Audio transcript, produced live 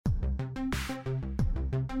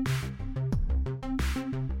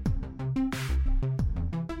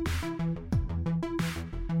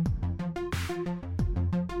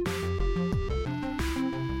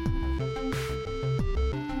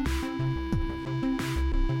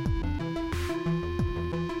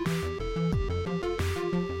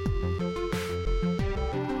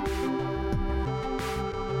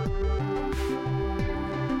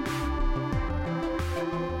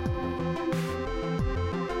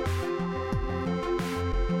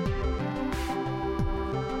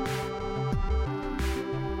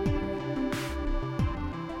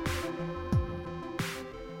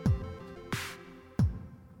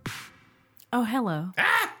Oh, hello.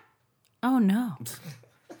 Ah! Oh, no.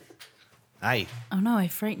 Hi. Oh, no, I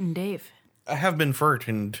frightened Dave. I have been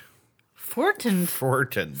fartened. Fortened?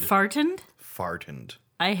 Fartened. Fartened? Fartened.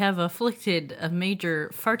 I have afflicted a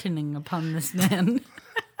major fartening upon this man.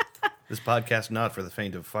 This podcast not for the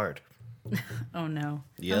faint of fart. Oh, no.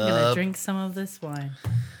 Yup. I'm going to drink some of this wine.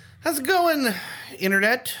 How's it going,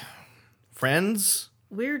 internet? Friends?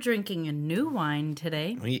 We're drinking a new wine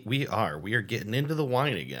today. We are. We are getting into the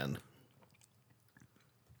wine again.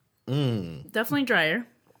 Definitely drier.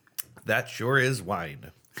 That sure is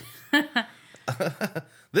wine.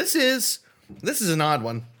 This is an odd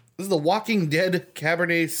one. This is the Walking Dead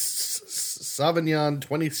Cabernet Sauvignon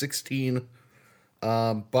 2016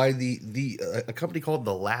 by a company called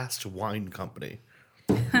The Last Wine Company.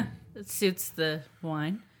 It suits the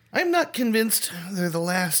wine. I'm not convinced they're the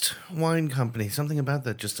last wine company. Something about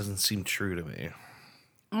that just doesn't seem true to me.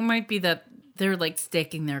 It might be that they're like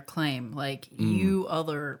staking their claim. Like, you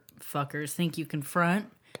other fuckers think you can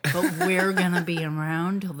front, but we're going to be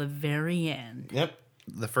around till the very end. Yep.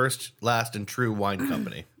 The first, last, and true wine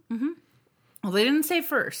company. Well, they didn't say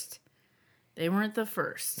first. They weren't the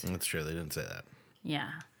first. That's true. They didn't say that. Yeah.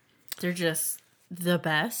 They're just the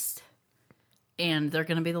best, and they're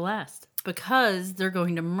going to be the last because they're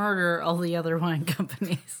going to murder all the other wine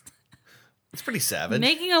companies. It's pretty savage.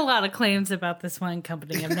 Making a lot of claims about this wine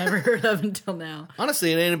company I've never heard of until now.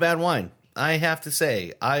 Honestly, it ain't a bad wine. I have to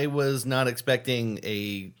say, I was not expecting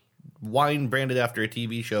a wine branded after a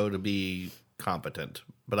TV show to be competent,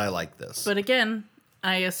 but I like this. But again,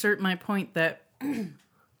 I assert my point that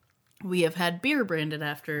we have had beer branded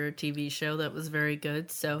after a TV show that was very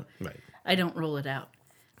good, so Right. I don't rule it out.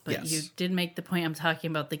 But Yes. you did make the point. I'm talking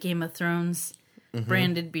about the Game of Thrones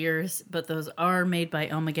branded beers, but those are made by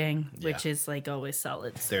Ommegang, which is like always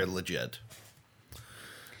solid. They're legit.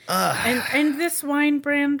 And this wine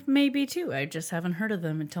brand may be too. I just haven't heard of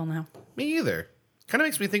them until now. Me either. Kind of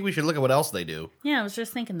makes me think we should look at what else they do. Yeah, I was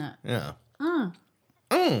just thinking that. Yeah.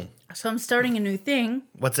 So I'm starting a new thing.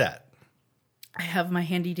 What's that? I have my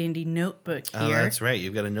handy dandy notebook here. Oh, that's right.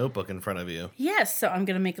 You've got a notebook in front of you. Yes, so I'm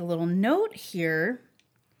going to make a little note here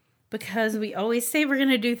because we always say we're going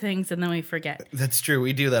to do things and then we forget. That's true.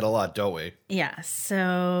 We do that a lot, don't we? Yeah,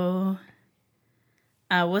 so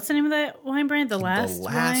what's the name of that wine brand? The Last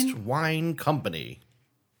Wine Company.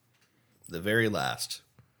 The very last.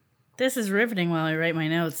 This is riveting while I write my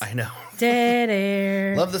notes. I know. Dead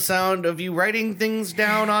air. Love the sound of you writing things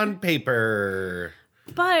down on paper.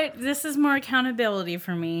 But this is more accountability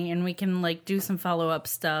for me, and we can like do some follow-up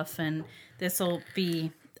stuff, and this will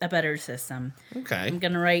be a better system. Okay. I'm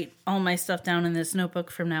going to write all my stuff down in this notebook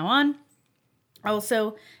from now on.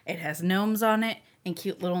 Also, it has gnomes on it and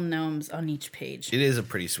cute little gnomes on each page. It is a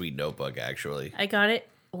pretty sweet notebook, actually. I got it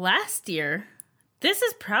last year. This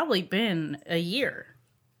has probably been a year.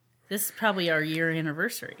 This is probably our year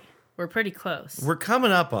anniversary. We're pretty close. We're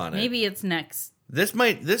coming up on it. Maybe it's next.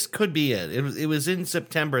 This could be it. It was in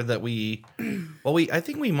September that I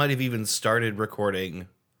think we might have even started recording.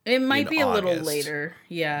 It might be a little August. later.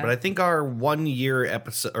 Yeah. But I think our 1 year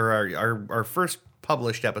episode, or our first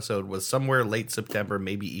published episode, was somewhere late September,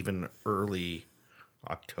 maybe even early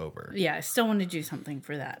October. Yeah, I still want to do something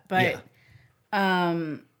for that. But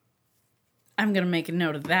Yeah. I'm going to make a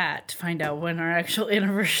note of that to find out when our actual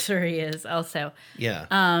anniversary is also. Yeah.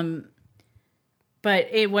 But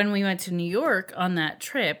when we went to New York on that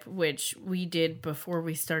trip, which we did before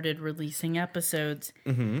we started releasing episodes,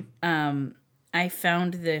 I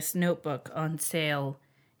found this notebook on sale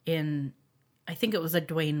in, I think it was a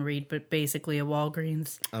Duane Reade, but basically a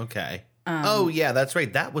Walgreens. Okay. Oh yeah, that's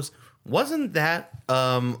right. Wasn't that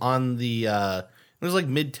on the it was like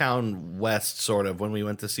Midtown West sort of when we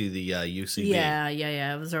went to see the UCB. Yeah.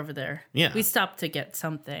 It was over there. Yeah. We stopped to get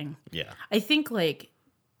something. Yeah. I think like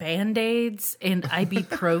Band-Aids and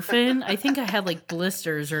ibuprofen. I think I had like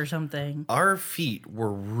blisters or something. Our feet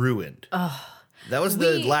were ruined. That was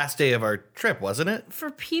the last day of our trip, wasn't it?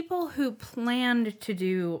 For people who planned to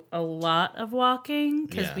do a lot of walking,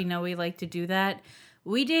 because Yeah. we know we like to do that,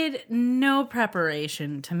 we did no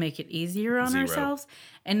preparation to make it easier on Zero. ourselves.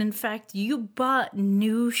 And in fact, you bought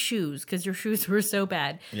new shoes because your shoes were so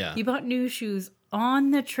bad. Yeah. You bought new shoes on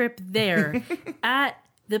the trip there at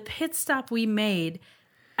the pit stop we made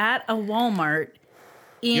at a Walmart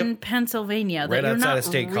in Pennsylvania that Right you're outside not of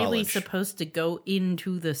State really College. supposed to go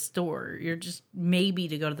into the store. You're just maybe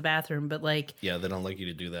to go to the bathroom, but like, Yeah, they don't like you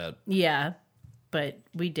to do that. yeah, but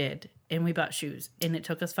we did. And we bought shoes and it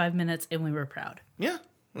took us 5 minutes and we were proud. Yeah,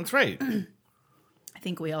 that's right. I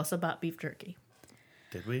think we also bought beef jerky.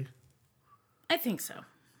 Did we? I think so.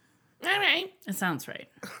 All right. It sounds right.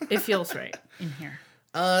 It feels right in here.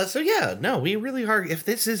 So yeah, no, we really are. If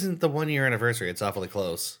this isn't the 1-year anniversary, it's awfully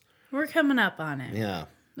close. We're coming up on it. Yeah.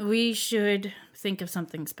 We should think of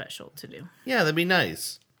something special to do. Yeah, that'd be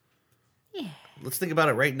nice. Yeah. Let's think about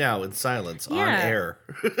it right now in silence on air.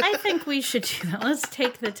 I think we should do that. Let's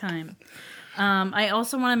take the time. I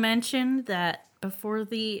also want to mention that before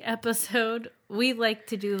the episode, we like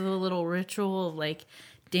to do the little ritual of like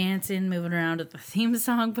dancing, moving around at the theme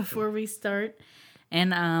song before we start.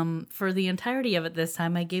 And for the entirety of it this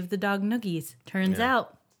time, I gave the dog noogies. Turns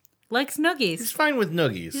out, likes noogies. He's fine with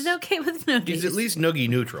noogies. He's okay with noogies. He's at least noogie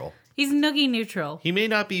neutral. He's noogie neutral. He may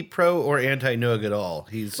not be pro or anti-noog at all.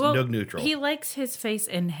 He's noog neutral. He likes his face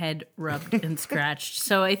and head rubbed and scratched.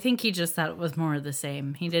 So I think he just thought it was more of the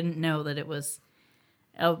same. He didn't know that it was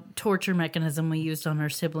a torture mechanism we used on our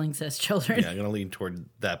siblings as children. Yeah, I'm going to lean toward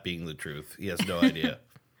that being the truth. He has no idea.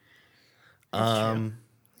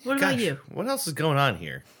 What about you? What else is going on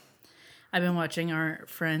here? I've been watching our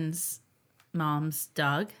friend's mom's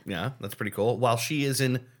dog. Yeah, that's pretty cool. While she is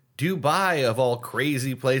in Dubai, of all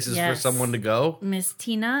crazy places for someone to go. Miss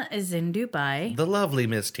Tina is in Dubai. The lovely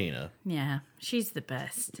Miss Tina. Yeah, she's the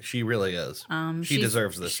best. She really is. She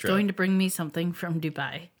deserves this trip. She's going to bring me something from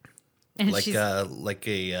Dubai. And like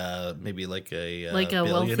a maybe like a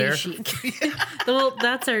wealthy billionaire. chic. Well,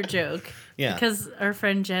 that's our joke. Yeah, because our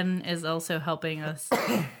friend Jen is also helping us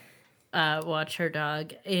watch her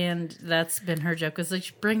dog, and that's been her joke. Is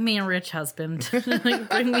like, bring me a rich husband, like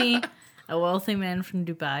bring me a wealthy man from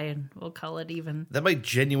Dubai, and we'll call it even. That might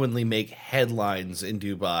genuinely make headlines in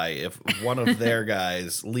Dubai if one of their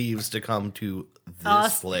guys leaves to come to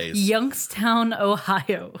this place. Youngstown,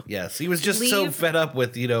 Ohio. Yes, he was just so fed up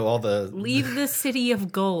with, all the... Leave the city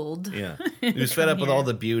of gold. Yeah. He was fed up with all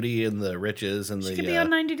the beauty and the riches and She could be on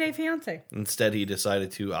 90 Day Fiancé. Instead, he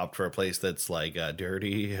decided to opt for a place that's, like,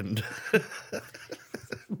 dirty and...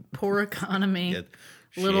 Poor economy.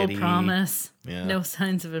 Little shitty. Promise. Yeah. No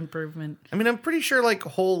signs of improvement. I mean, I'm pretty sure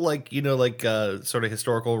whole sort of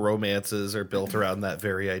historical romances are built around that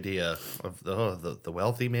very idea of the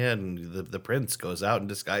wealthy man and the prince goes out and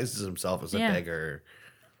disguises himself as a beggar.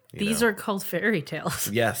 These are called fairy tales.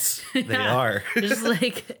 Yes, they are. Just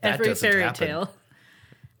like every fairy happen. tale.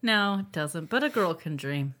 No, it doesn't. But a girl can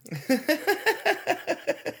dream.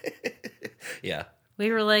 Yeah.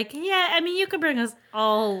 We were like, you could bring us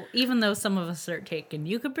all, even though some of us are taken,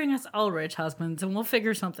 you could bring us all rich husbands and we'll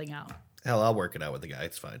figure something out. Hell, I'll work it out with the guy.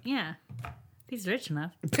 It's fine. Yeah. He's rich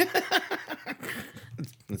enough.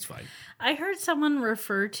 It's fine. I heard someone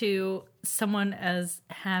refer to someone as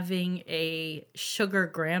having a sugar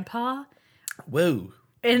grandpa. Whoa.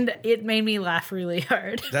 And it made me laugh really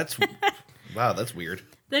hard. Wow, that's weird.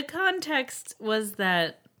 The context was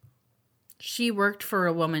that she worked for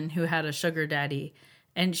a woman who had a sugar daddy,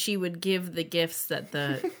 and she would give the gifts that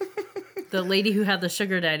the lady who had the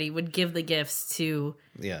sugar daddy would give the gifts to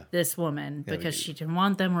this woman because she didn't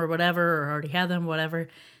want them or whatever, or already had them, whatever.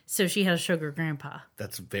 So she had a sugar grandpa.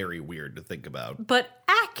 That's very weird to think about. But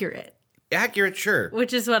accurate. Accurate, sure.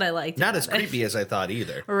 Which is what I liked. Not as creepy as I thought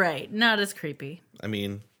either. Right. Not as creepy. I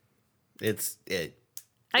mean,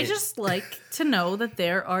 I just like to know that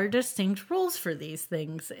there are distinct rules for these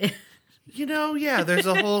things. There's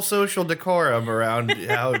a whole social decorum around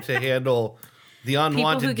how to handle the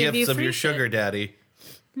unwanted gifts of your sugar daddy.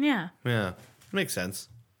 Yeah. Yeah. Makes sense.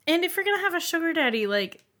 And if you're going to have a sugar daddy,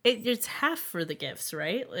 it's half for the gifts,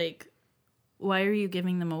 right? Like, why are you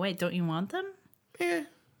giving them away? Don't you want them? Yeah.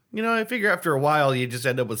 I figure after a while, you just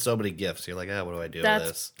end up with so many gifts. You're like, what do I do with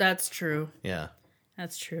this? That's true. Yeah.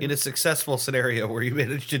 That's true. In a successful scenario where you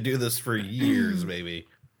managed to do this for years, maybe.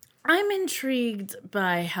 I'm intrigued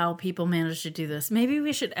by how people manage to do this. Maybe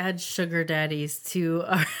we should add sugar daddies to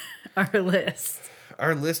our list.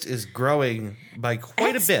 Our list is growing by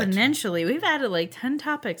quite a bit. Exponentially. We've added 10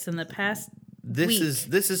 topics in the past week.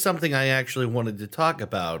 This is something I actually wanted to talk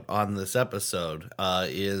about on this episode.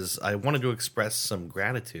 Is I wanted to express some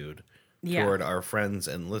gratitude toward our friends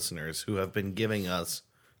and listeners who have been giving us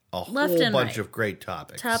a whole bunch of great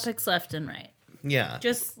topics. Topics left and right. Yeah.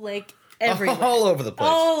 Just everywhere. All over the place.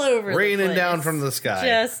 All over Raining the place. down from the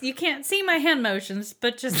sky. You can't see my hand motions,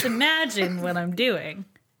 but just imagine what I'm doing.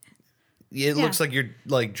 It looks like you're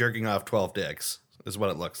jerking off 12 dicks is what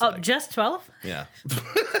it looks like. Oh, just 12? Yeah.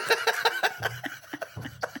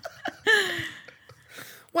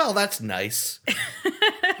 Well, that's nice.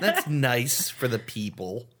 That's nice for the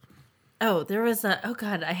people. Oh, there was oh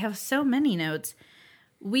God, I have so many notes.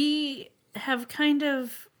 We have kind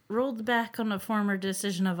of rolled back on a former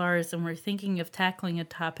decision of ours, and we're thinking of tackling a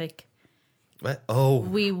topic. What? Oh.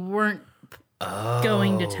 We weren't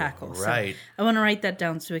going to tackle. Right. So I want to write that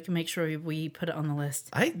down so we can make sure we put it on the list.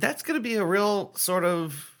 That's going to be a real sort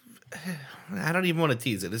of, I don't even want to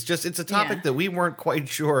tease it. It's a topic that we weren't quite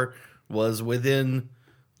sure was within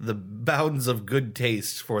the bounds of good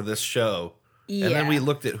taste for this show. Yeah. And then we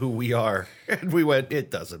looked at who we are and we went, it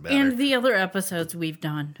doesn't matter. And the other episodes we've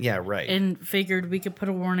done. Yeah, right. And figured we could put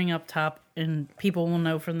a warning up top and people will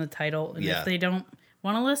know from the title. And if they don't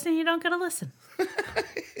want to listen, you don't got to listen.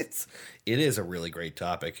 It is a really great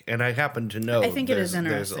topic. And I happen to know I think it is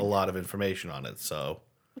interesting. There's a lot of information on it. So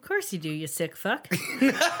of course you do, you sick fuck.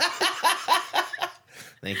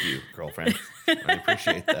 Thank you, girlfriend. I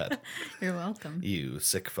appreciate that. You're welcome. You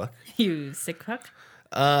sick fuck. You sick fuck.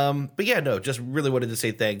 But yeah, no, just really wanted to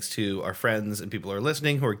say thanks to our friends and people who are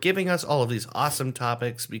listening who are giving us all of these awesome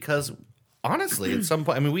topics because honestly, at some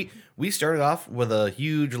point, I mean, we started off with a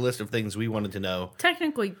huge list of things we wanted to know.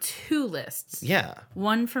 Technically 2 lists. Yeah.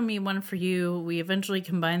 One for me, one for you. We eventually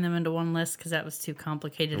combined them into one list because that was too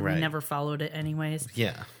complicated. Right. We never followed it anyways.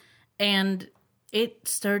 Yeah. And it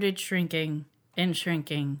started shrinking. And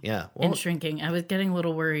shrinking. Yeah. And shrinking. I was getting a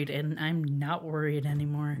little worried, and I'm not worried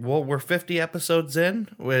anymore. Well, we're 50 episodes in.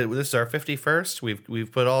 This is our 51st.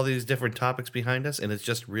 We've put all these different topics behind us, and it's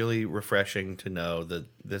just really refreshing to know that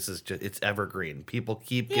this is just, it's evergreen. People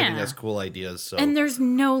keep giving us cool ideas. So. And there's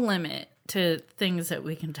no limit to things that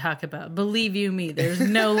we can talk about. Believe you me, there's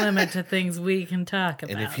no limit to things we can talk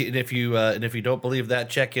about. And if you don't believe that,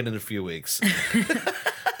 check in a few weeks.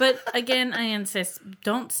 But again, I insist,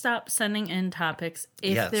 don't stop sending in topics.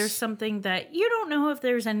 If there's something that you don't know if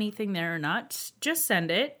there's anything there or not, just send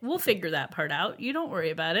it. We'll figure that part out. You don't worry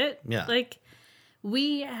about it. Yeah. Like,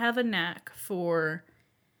 we have a knack for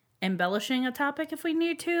embellishing a topic if we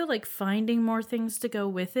need to, like finding more things to go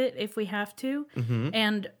with it if we have to. Mm-hmm.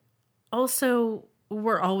 And also,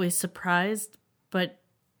 we're always surprised, but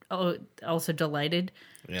also delighted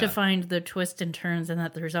to find the twists and turns and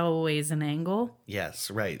that there's always an angle. Yes,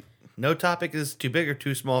 right. No topic is too big or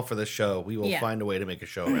too small for this show. We will find a way to make a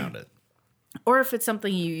show around it. Or if it's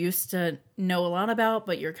something you used to know a lot about,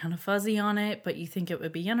 but you're kind of fuzzy on it, but you think it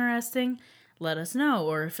would be interesting, let us know.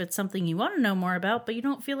 Or if it's something you want to know more about, but you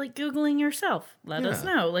don't feel like Googling yourself, let us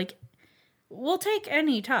know. Like, we'll take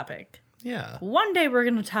any topic. Yeah. One day we're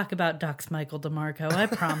going to talk about ducks, Michael DeMarco. I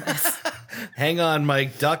promise. Hang on,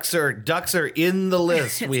 Mike. Ducks are in the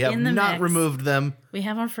list. We have not removed them. We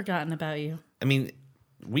haven't forgotten about you. I mean,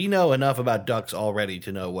 we know enough about ducks already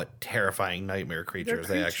to know what terrifying nightmare creatures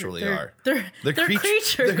they actually are. They're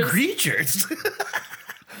creatures. They're creatures.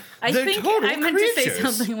 I think I meant to say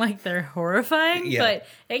something like they're horrifying, but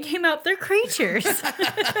it came out they're creatures.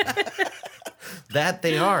 That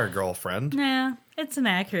they are, girlfriend. Nah, it's an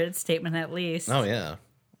accurate statement at least. Oh, yeah.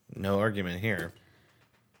 No argument here.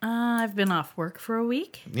 I've been off work for a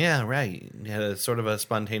week. Yeah, right. You had a sort of a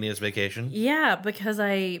spontaneous vacation. Yeah, because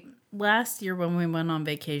last year when we went on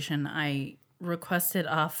vacation, I requested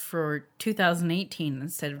off for 2018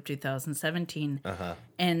 instead of 2017. Uh-huh.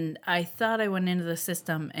 And I thought I went into the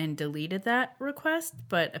system and deleted that request,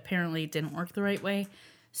 but apparently it didn't work the right way.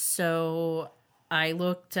 So I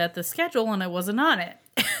looked at the schedule and I wasn't on it.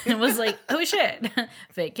 It was like, oh shit,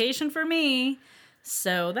 vacation for me.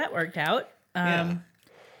 So that worked out.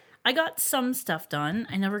 I got some stuff done.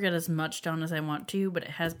 I never get as much done as I want to, but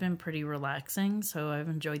it has been pretty relaxing, so I've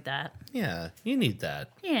enjoyed that. Yeah, you need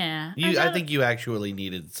that. Yeah. I think you actually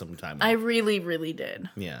needed some time off. I really, really did.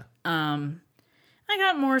 Yeah. I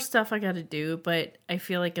got more stuff I got to do, but I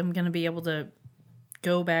feel like I'm going to be able to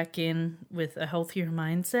go back in with a healthier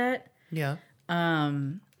mindset. Yeah.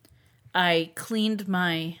 I cleaned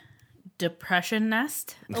my depression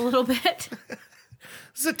nest a little bit.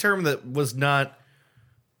 This is a term that was not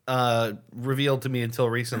revealed to me until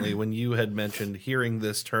recently when you had mentioned hearing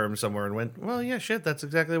this term somewhere and went, well, yeah, shit, that's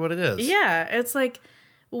exactly what it is. Yeah, it's like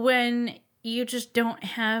when you just don't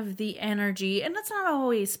have the energy, and it's not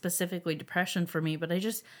always specifically depression for me, but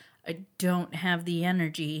I don't have the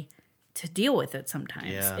energy to deal with it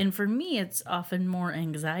sometimes. Yeah. And for me, it's often more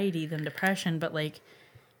anxiety than depression, but like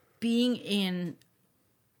being in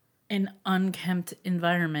an unkempt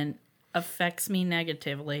environment affects me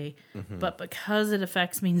negatively, but because it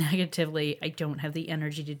affects me negatively, I don't have the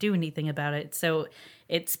energy to do anything about it. So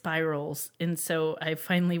it spirals. And so I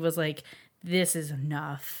finally was like, this is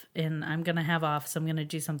enough and I'm going to have off. So I'm going to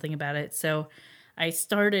do something about it. So I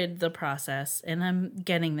started the process and I'm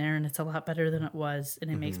getting there and it's a lot better than it was.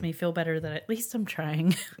 And it makes me feel better that at least I'm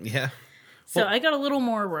trying. Yeah. So I got a little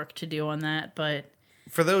more work to do on that, but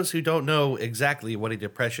for those who don't know exactly what a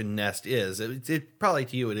depression nest is, it probably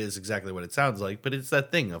to you it is exactly what it sounds like, but it's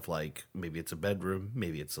that thing of like maybe it's a bedroom,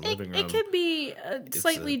 maybe it's a living room. It could be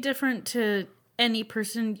slightly different to any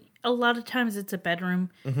person. A lot of times it's a bedroom.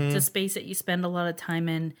 It's a space that you spend a lot of time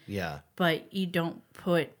in. Yeah. But you don't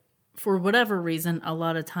put, for whatever reason, a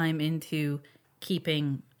lot of time into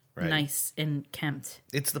keeping nice and kempt.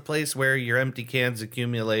 It's the place where your empty cans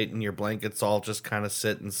accumulate and your blankets all just kind of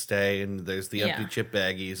sit and stay, and there's the empty chip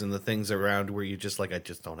baggies and the things around where you just like, I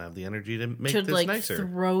just don't have the energy to make this like, nicer.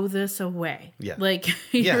 Throw this away. Yeah. Like,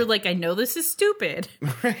 you're like, I know this is stupid.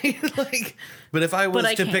 Right? Like, but if I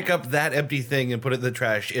was to pick up that empty thing and put it in the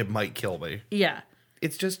trash, it might kill me. Yeah.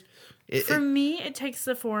 It's just... For me, it takes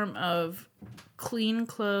the form of clean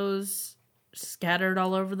clothes scattered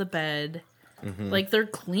all over the bed. Like, they're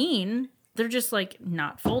clean. They're just, like,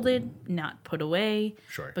 not folded, not put away.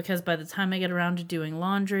 Sure. Because by the time I get around to doing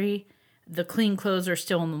laundry, the clean clothes are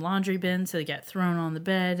still in the laundry bin, so they get thrown on the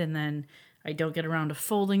bed, and then I don't get around to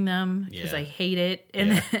folding them because I hate it.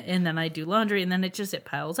 And, and then I do laundry, and then it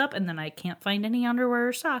piles up, and then I can't find any underwear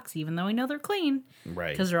or socks, even though I know they're clean.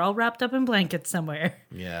 Right. Because they're all wrapped up in blankets somewhere.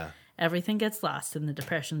 Yeah. Everything gets lost in the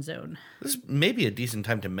depression zone. This may be a decent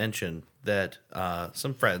time to mention that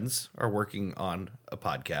some friends are working on a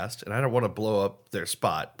podcast, and I don't want to blow up their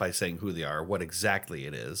spot by saying who they are, what exactly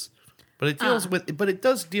it is, but it deals with, but it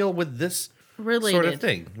does deal with this sort of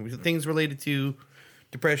thing, things related to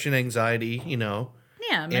depression, anxiety, you know.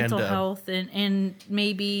 Yeah, mental health, and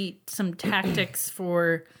maybe some tactics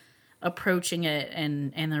for approaching it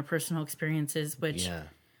and their personal experiences, which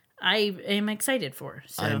I am excited for.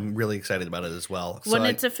 So I'm really excited about it as well. When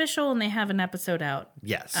it's official and they have an episode out,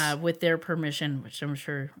 yes, with their permission, which I'm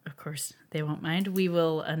sure, of course, they won't mind, we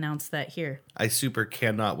will announce that here. I super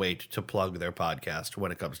cannot wait to plug their podcast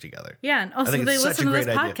when it comes together. Yeah, and also they listen to this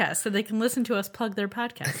podcast, so they can listen to us plug their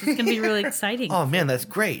podcast. It's going to be really exciting. Oh, man, that's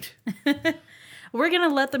great. We're going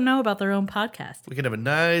to let them know about their own podcast. We can have a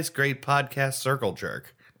nice, great podcast circle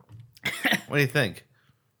jerk. What do you think?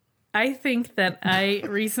 I think that I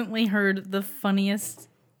recently heard the funniest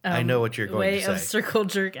I know what you're going way to say. Of circle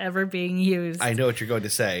jerk ever being used. I know what you're going to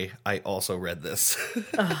say. I also read this.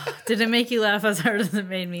 Did it make you laugh as hard as it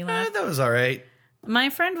made me laugh? That was all right. My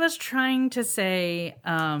friend was trying to say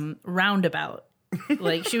roundabout.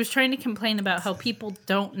 Like, she was trying to complain about how people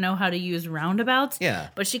don't know how to use roundabouts. Yeah.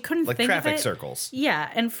 But she couldn't like think of it. Like traffic circles. Yeah,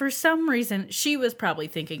 and for some reason, she was probably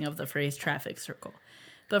thinking of the phrase traffic circle.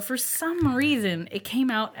 But for some reason, it came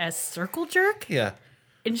out as circle jerk. Yeah.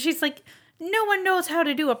 And she's like, no one knows how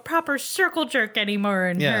to do a proper circle jerk anymore.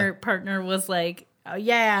 And her partner was like, oh,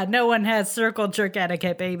 yeah, no one has circle jerk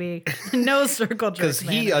etiquette, baby. No circle jerk.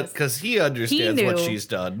 Because he understands what she's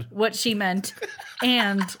done. What she meant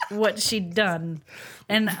and what she'd done.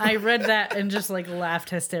 And I read that and just like laughed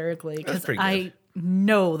hysterically because I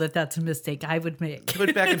know that that's a mistake I would make.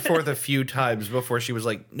 Went back and forth a few times before she was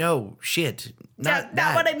like, no, shit. Not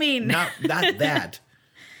what I mean. Not that.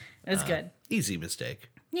 It's good. Easy mistake.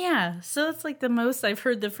 Yeah, so that's like the most I've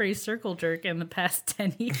heard the phrase circle jerk in the past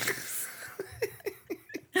 10 years.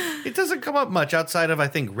 It doesn't come up much outside of, I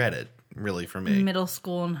think, Reddit, really, for me. Middle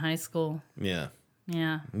school and high school. Yeah.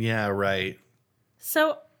 Yeah. Yeah, right.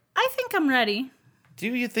 So, I think I'm ready. Do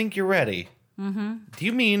you think you're ready? Mm-hmm. Do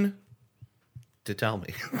you mean to tell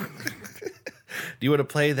me? Do you want to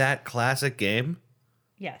play that classic game?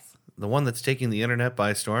 Yes. The one that's taking the internet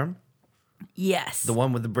by storm? Yes. The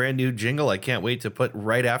one with the brand new jingle I can't wait to put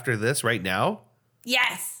right after this, right now?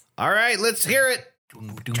 Yes. All right, let's hear it. You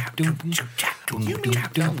mean to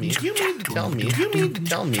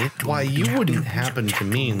tell me why you wouldn't happen to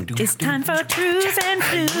mean it's time for Truths and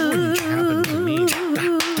Flutes.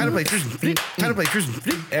 Time to play Truths and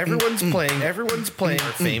Flutes. Everyone's playing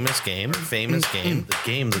famous game, the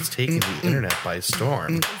game that's taking the internet by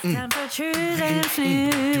storm. It's time for Truths and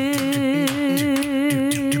Flutes.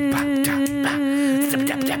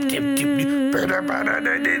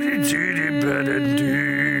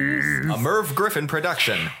 A Merv Griffin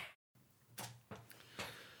production.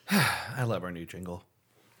 I love our new jingle.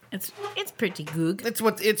 It's pretty goog. It's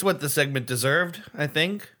what the segment deserved, I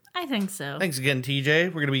think. I think so. Thanks again, TJ.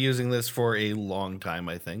 We're going to be using this for a long time,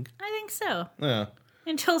 I think. I think so. Yeah.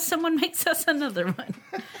 Until someone makes us another one.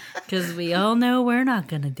 Because we all know we're not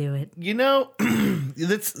going to do it. You know,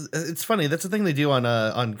 it's funny. That's the thing they do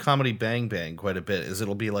on Comedy Bang Bang quite a bit, is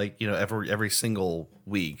it'll be like, you know, every single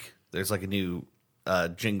week there's like a new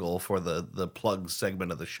jingle for the plug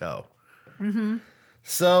segment of the show. Mm-hmm.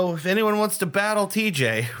 So if anyone wants to battle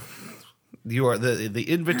TJ, you are the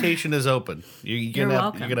invitation is open. You're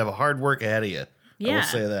welcome. You're gonna have a hard work ahead of you. Yeah. I will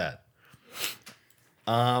say that.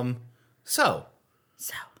 So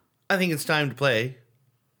So, I think it's time to play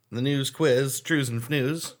the news quiz, Trues and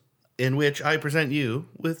Fnews, in which I present you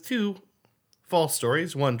with 2 false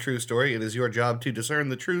stories, 1 true story. It is your job to discern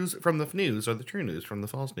the trues from the fnews or the true news from the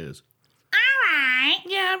false news. all right.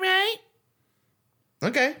 Yeah, right.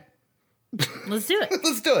 Okay. Let's do it.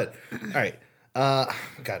 Let's do it. All right.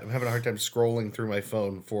 God, I'm having a hard time scrolling through my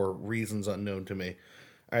phone for reasons unknown to me.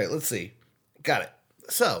 All right, let's see. Got it.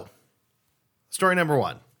 So, story number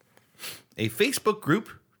 1. A Facebook group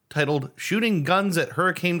titled Shooting Guns at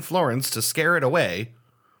Hurricane Florence to Scare It Away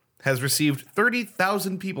has received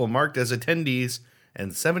 30,000 people marked as attendees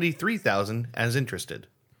and 73,000 as interested.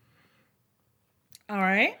 All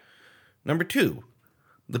right. Number 2,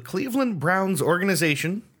 the Cleveland Browns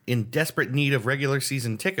organization, in desperate need of regular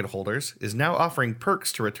season ticket holders, is now offering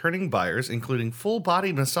perks to returning buyers, including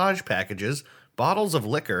full-body massage packages, bottles of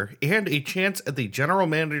liquor, and a chance at the general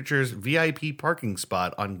manager's VIP parking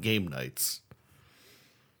spot on game nights.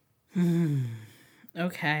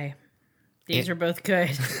 Okay. These are both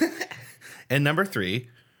good. And number 3,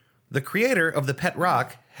 the creator of the pet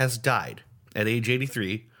rock has died at age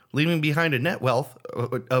 83, leaving behind a net worth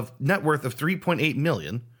of $3.8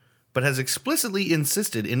 million, but has explicitly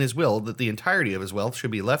insisted in his will that the entirety of his wealth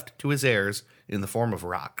should be left to his heirs in the form of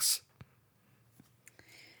rocks.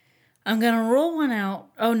 I'm going to roll one out.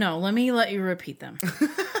 Oh, no. Let me let you repeat them.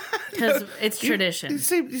 Because it's tradition. You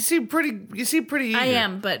seem pretty eager. I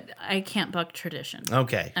am, but I can't buck tradition.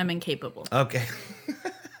 Okay. I'm incapable. Okay.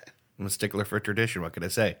 I'm a stickler for tradition. What can I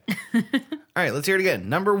say? All right, let's hear it again.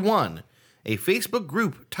 Number 1, a Facebook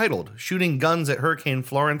group titled Shooting Guns at Hurricane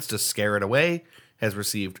Florence to Scare It Away has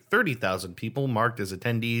received 30,000 people marked as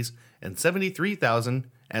attendees and 73,000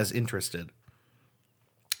 as interested.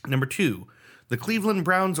 Number 2, the Cleveland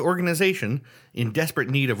Browns organization, in desperate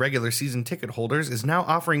need of regular season ticket holders, is now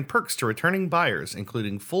offering perks to returning buyers,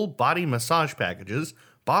 including full-body massage packages,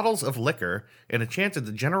 bottles of liquor, and a chance at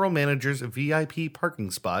the general manager's VIP parking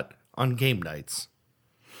spot on game nights.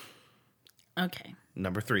 Okay.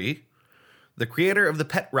 Number 3, the creator of the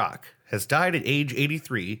pet rock has died at age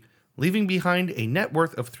 83, leaving behind a net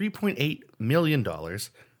worth of $3.8 million,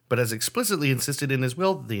 but has explicitly insisted in his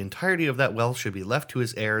will that the entirety of that wealth should be left to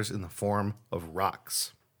his heirs in the form of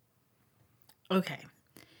rocks. Okay.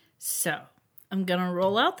 So, I'm going to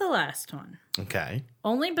roll out the last one. Okay.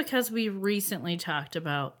 Only because we recently talked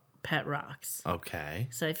about pet rocks. Okay.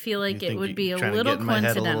 So I feel like You it think would be you're a trying to little get in my head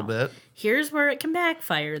a coincidental. little bit? Here's where it can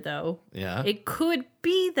backfire, though. Yeah. It could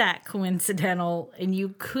be that coincidental, and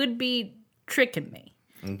you could be tricking me.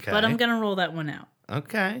 Okay. But I'm going to roll that one out.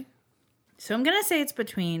 Okay. So I'm going to say it's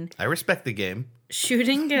between I respect the game.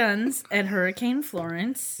 Shooting Guns at Hurricane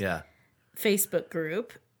Florence Yeah. Facebook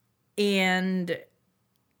group and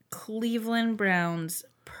Cleveland Browns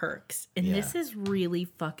perks. And Yeah. this is really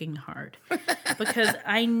fucking hard because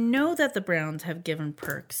I know that the Browns have given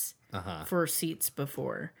perks for seats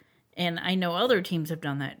before. And I know other teams have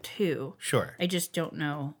done that too. Sure. I just don't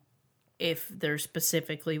know if they're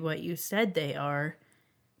specifically what you said they are,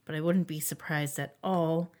 but I wouldn't be surprised at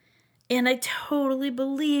all. And I totally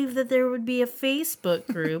believe that there would be a Facebook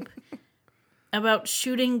group about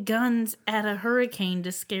shooting guns at a hurricane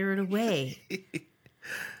to scare it away.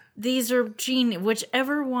 These are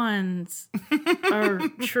whichever ones are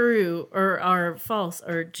true or are false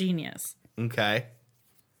are genius. Okay.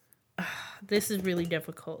 This is really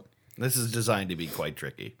difficult. This is designed to be quite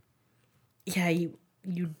tricky. Yeah, you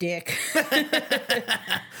dick.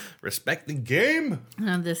 Respect the game.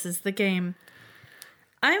 No, this is the game.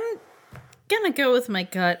 I'm gonna go with my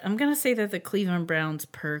gut. I'm gonna say that the Cleveland Browns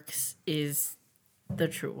perks is the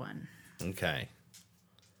true one. Okay.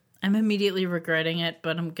 I'm immediately regretting it,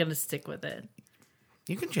 but I'm gonna stick with it.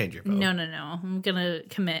 You can change your vote. No. I'm gonna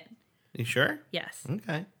commit. You sure? Yes.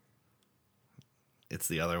 Okay. It's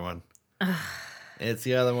the other one. It's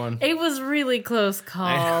the other one. It was really close call.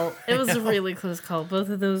 I It was a know. really close call. Both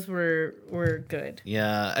of those were good.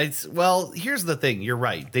 Yeah, well, here's the thing. You're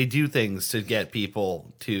right. They do things to get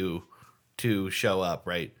people to show up,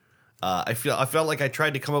 right? I felt like I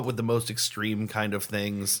tried to come up with the most extreme kind of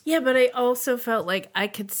things. Yeah, but I also felt like I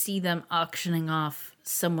could see them auctioning off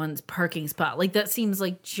someone's parking spot. Like that seems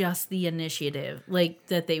like just the initiative like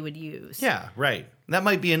that they would use. Yeah, right. That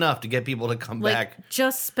might be enough to get people to come Like back.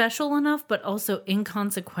 just special enough, but also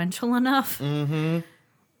inconsequential enough. Mm-hmm.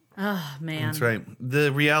 Oh man, That's right.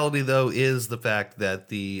 The reality, though, is the fact that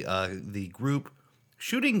the group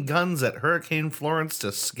shooting guns at Hurricane Florence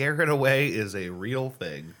to scare it away is a real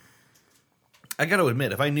thing. I got to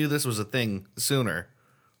admit, if I knew this was a thing sooner,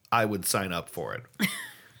 I would sign up for it.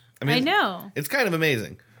 I know. It's kind of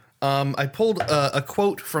amazing. I pulled a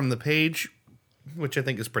quote from the page, which I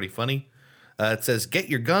think is pretty funny. It says, get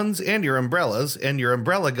your guns and your umbrellas and your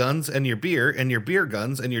umbrella guns and your beer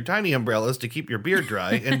guns and your tiny umbrellas to keep your beer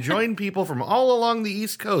dry and join people from all along the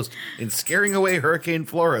East Coast in scaring away Hurricane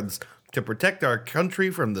Florence to protect our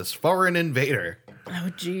country from this foreign invader.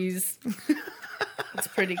 Oh, jeez. That's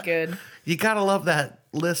pretty good. You gotta love that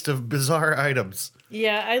list of bizarre items.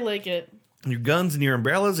 Yeah, I like it. Your guns and your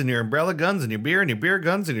umbrellas and your umbrella guns and your beer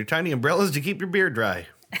guns and your tiny umbrellas to keep your beer dry.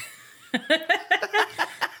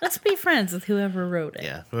 Let's be friends with whoever wrote it.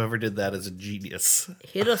 Yeah, whoever did that is a genius.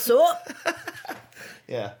 Hit us up.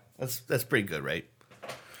 Yeah, that's pretty good, right?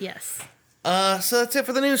 Yes. So that's it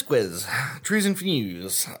for the news quiz. Trees and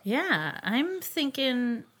Fuse. Yeah, I'm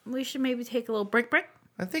thinking we should maybe take a little break.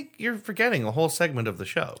 I think you're forgetting a whole segment of the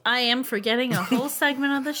show. I am forgetting a whole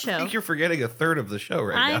segment of the show. I think you're forgetting a third of the show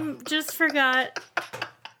right now. I just forgot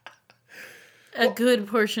a good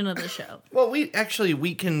portion of the show. Well, we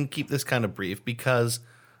can keep this kind of brief because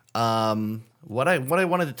what I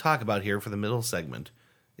wanted to talk about here for the middle segment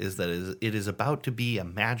is that it is about to be a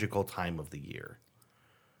magical time of the year.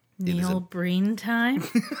 Neil Breen time?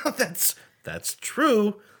 That's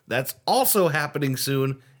true. That's also happening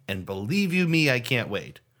soon, and believe you me, I can't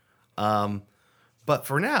wait. But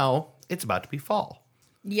for now, it's about to be fall.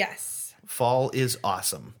 Yes. Fall is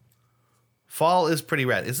awesome. Fall is pretty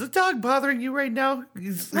rad. Is the dog bothering you right now?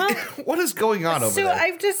 Well, what is going on over so there?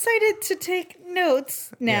 I've decided to take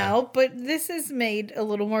notes now, Yeah. but this is made a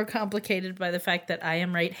little more complicated by the fact that I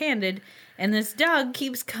am right-handed, and this dog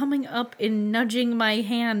keeps coming up and nudging my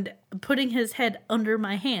hand, putting his head under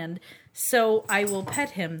my hand, so I will pet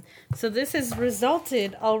him. So this has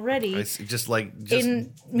resulted already I see, just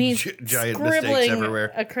in me giant mistakes scribbling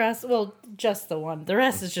everywhere. across, well, just the one. The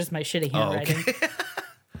rest is just my shitty handwriting. okay.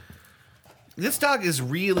 This dog is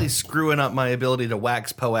really screwing up my ability to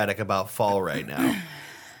wax poetic about fall right now.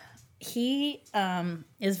 He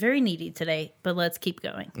is very needy today, but let's keep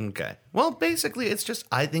going. Okay. Well, basically, it's just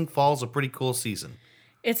I think fall's a pretty cool season.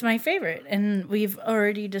 It's my favorite, and we've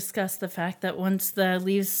already discussed the fact that once the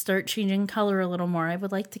leaves start changing color a little more, I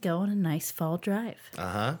would like to go on a nice fall drive.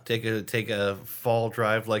 Take a fall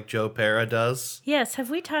drive like Joe Pera does. Yes,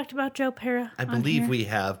 have we talked about Joe Pera? I believe we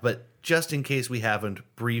have, but just in case we haven't,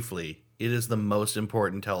 briefly, it is the most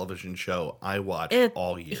important television show I watch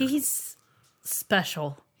all year. He's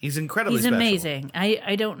special. He's incredibly He's special. amazing.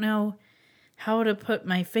 I don't know how to put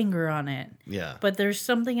my finger on it. Yeah. But there's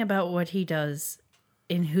something about what he does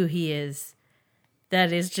and who he is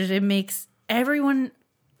that is just, it makes everyone,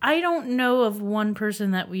 I don't know of one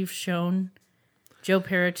person that we've shown Joe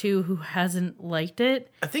Pera to who hasn't liked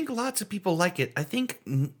it. I think lots of people like it. I think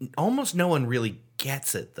almost no one really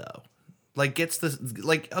gets it, though. Like, gets this,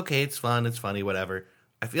 like, okay, it's fun, it's funny, whatever.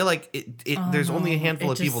 I feel like there's only a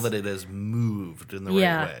handful of people that it has moved in the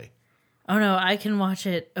right way. Oh no, I can watch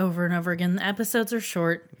it over and over again. The episodes are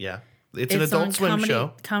short. Yeah. It's an Adult Swim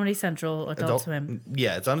show. Comedy Central, Adult Swim.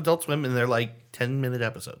 Yeah, it's on Adult Swim, and they're like 10-minute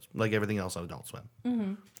episodes, like everything else on Adult Swim.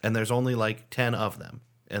 Mm-hmm. And there's only like 10 of them,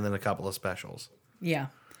 and then a couple of specials. Yeah.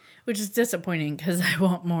 Which is disappointing because I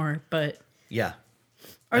want more, but... Yeah.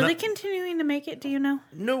 Are they continuing to make it, do you know?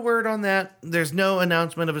 No word on that. There's no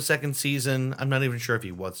announcement of a second season. I'm not even sure if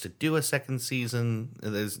he wants to do a second season.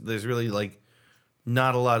 There's really like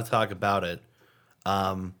not a lot of talk about it.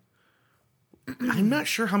 I'm not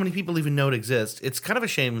sure how many people even know it exists. It's kind of a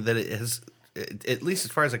shame that it has, at least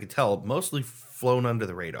as far as I could tell, mostly flown under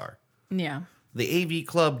the radar. Yeah. The AV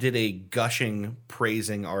Club did a gushing,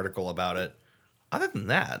 praising article about it. Other than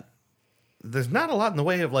that, there's not a lot in the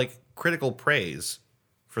way of like critical praise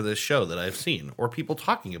for this show that I've seen, or people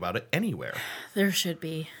talking about it anywhere. There should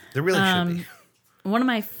be. There really should be. One of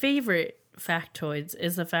my favorite factoids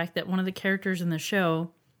is the fact that one of the characters in the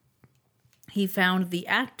show, he found the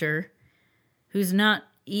actor who's not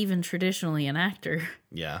even traditionally an actor.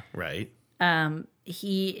 Yeah, right.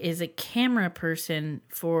 He is a camera person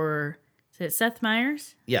for, is it Seth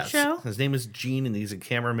Meyers' Yes. show? His name is Gene, and he's a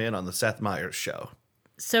cameraman on the Seth Meyers show.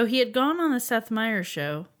 So he had gone on the Seth Meyers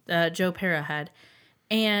show, Joe Pera had,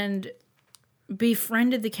 and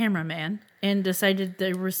befriended the cameraman and decided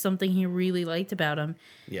there was something he really liked about him.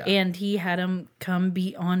 Yeah. And he had him come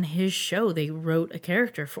be on his show. They wrote a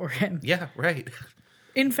character for him. Yeah, right.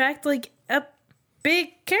 In fact, like a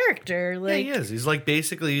big character. Like Yeah, he is. He's like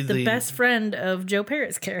basically the best friend of Joe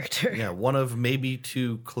Pera's character. Yeah, one of maybe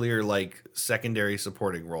two clear like secondary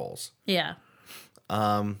supporting roles. Yeah.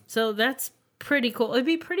 So that's pretty cool. It'd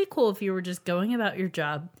be pretty cool if you were just going about your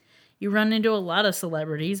job. You run into a lot of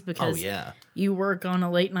celebrities because Oh, yeah. you work on a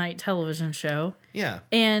late night television show. Yeah.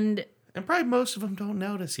 And And probably most of them don't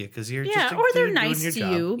notice you because you're just Yeah, a or they're dude nice doing your to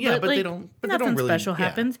job. you. Yeah, but like, they don't. But nothing they don't really, special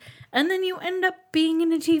happens, and then you end up being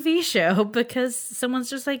in a TV show because someone's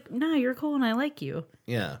just like, "No, you're cool and I like you.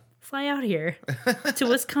 Yeah. Fly out here to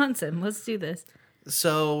Wisconsin. Let's do this."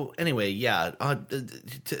 So anyway, yeah.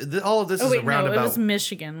 All of this is a no, roundabout. it was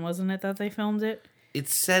Michigan, wasn't it? That they filmed it.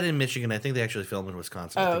 It's set in Michigan. I think they actually filmed in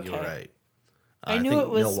Wisconsin. I think you were okay. right. I knew think it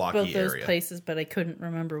was Milwaukee both those area. places, but I couldn't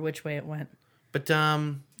remember which way it went. But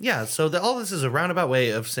yeah, so all this is a roundabout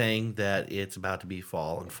way of saying that it's about to be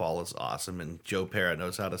fall, and fall is awesome, and Joe Parrott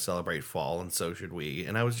knows how to celebrate fall, and so should we.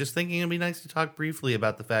 And I was just thinking it'd be nice to talk briefly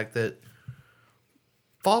about the fact that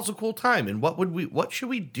fall's a cool time, and what should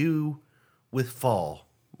we do with fall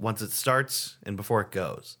once it starts and before it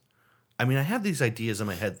goes? I mean, I have these ideas in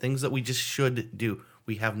my head, things that we just should do.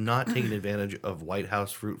 We have not taken advantage of White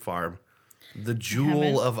House Fruit Farm, the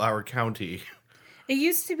jewel of our county. It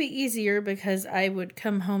used to be easier because I would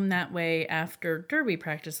come home that way after derby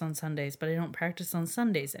practice on Sundays, but I don't practice on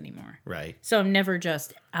Sundays anymore. Right. So I'm never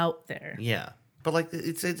just out there. Yeah. But like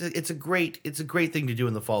it's a great thing to do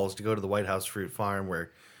in the fall is to go to the White House Fruit Farm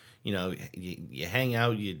where, you know, you hang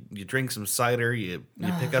out, you drink some cider, you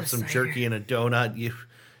pick up some jerky and a donut,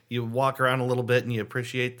 you walk around a little bit and you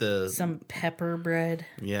appreciate some pepper bread.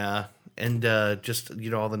 Yeah. And just,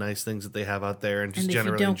 you know, all the nice things that they have out there and just And if you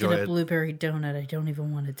generally don't enjoy get a it. blueberry donut, I don't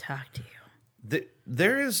even want to talk to you.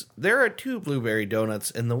 There are 2 blueberry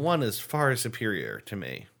donuts, and the one is far superior to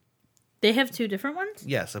me. They have 2 different ones?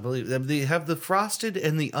 Yes, I believe they have the frosted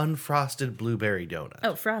and the unfrosted blueberry donut.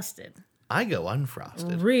 Oh, frosted. I go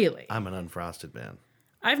unfrosted. Really? I'm an unfrosted man.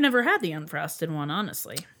 I've never had the unfrosted one,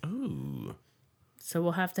 honestly. Ooh. So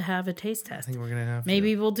we'll have to have a taste test. I think we're going to have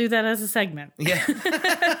Maybe we'll do that as a segment. Yeah.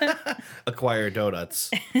 Acquire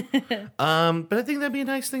donuts. But I think that'd be a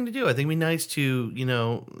nice thing to do. I think it'd be nice to, you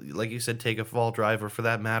know, like you said, take a fall drive, or for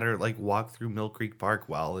that matter, like walk through Mill Creek Park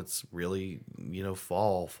while it's really, you know,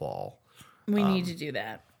 fall. We need to do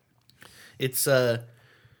that. It's and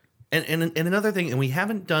another thing, and we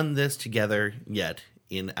haven't done this together yet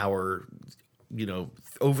in our, you know,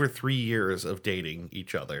 over 3 years of dating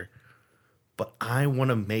each other. But I want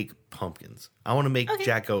to make pumpkins. I want to make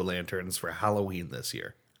jack-o'-lanterns for Halloween this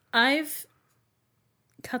year. I've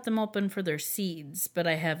cut them open for their seeds, but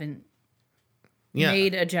I haven't Yeah.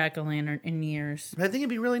 made a jack-o'-lantern in years. I think it'd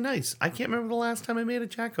be really nice. I can't remember the last time I made a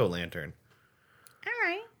jack-o'-lantern. All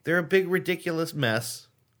right. They're a big, ridiculous mess.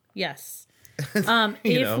 Yes. You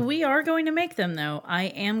If know. we are going to make them, though, I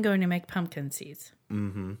am going to make pumpkin seeds.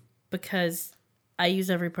 Mm-hmm. Because I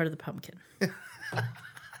use every part of the pumpkin.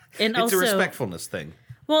 And It's also, a respectfulness thing.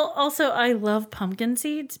 well, also, I love pumpkin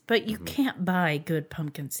seeds, but you can't buy good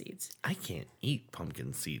pumpkin seeds. I can't eat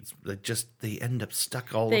pumpkin seeds. They end up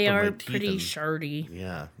stuck all They up in are my teeth. pretty and- shardy.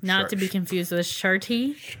 Yeah. Not to be confused with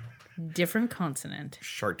sharty. Different consonant.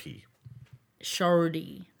 Sharty.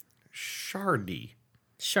 Shardy. Shardy.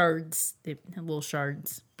 Shards. Little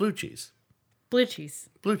shards. Blue cheese. Blue cheese.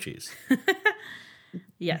 Blue cheese.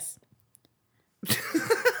 Yes.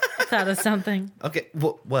 Thought of something. Okay.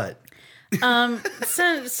 What?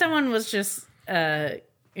 So someone was just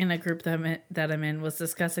in a group that I'm in was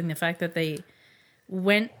discussing the fact that they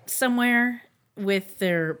went somewhere with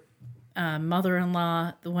their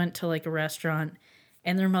mother-in-law, went to like a restaurant,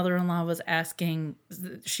 and their mother-in-law was asking,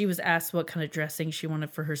 she was asked what kind of dressing she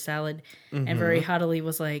wanted for her salad, and very haughtily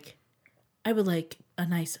was like, I would like a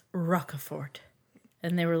nice Roquefort.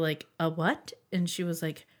 And they were like, a what? And she was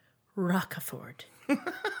like, Roquefort.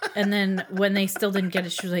 And then when they still didn't get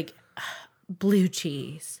it, she was like, blue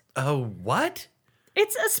cheese. Oh, what?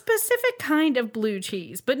 It's a specific kind of blue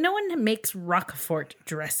cheese, but no one makes Roquefort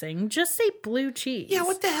dressing. Just say blue cheese. Yeah,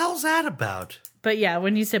 what the hell's that about? But yeah,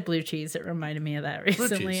 when you said blue cheese, it reminded me of that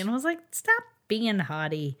recently. cheese. And I was like, stop being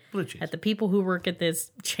haughty Blue cheese. at the people who work at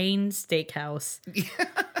this chain steakhouse.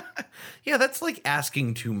 Yeah, that's like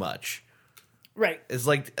asking too much. Right. It's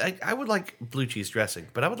like, I would like blue cheese dressing,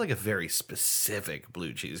 but I would like a very specific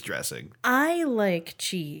blue cheese dressing. I like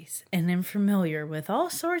cheese and am familiar with all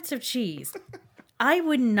sorts of cheese. I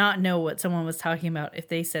would not know what someone was talking about if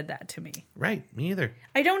they said that to me. Right, me either.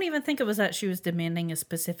 I don't even think it was that she was demanding a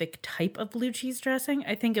specific type of blue cheese dressing.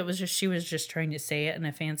 I think it was just she was just trying to say it in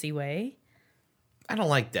a fancy way. I don't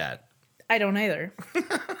like that. I don't either.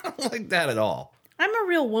 I don't like that at all. I'm a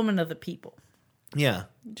real woman of the people. Yeah.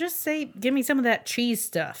 Just say, give me some of that cheese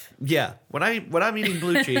stuff. Yeah. When I'm eating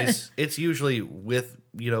blue cheese, it's usually with,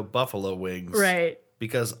 buffalo wings. Right.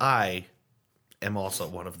 Because I am also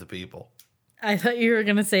one of the people. I thought you were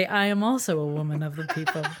going to say, I am also a woman of the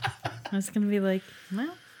people. I was going to be like,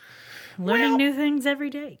 well, learning new things every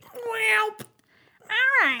day. Well,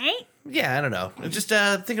 all right. Yeah, I don't know. I'm just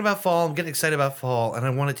thinking about fall. I'm getting excited about fall, and I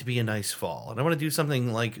want it to be a nice fall. And I want to do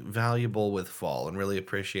something like valuable with fall and really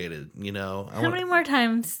appreciate it. You know, How many more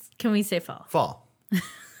times can we say fall? fall?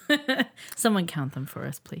 Someone count them for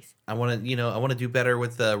us, please. I want to, I want to do better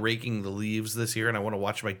with raking the leaves this year, and I want to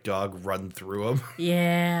watch my dog run through them.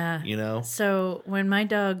 Yeah. You know? So when my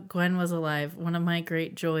dog Gwen was alive, one of my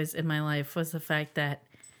great joys in my life was the fact that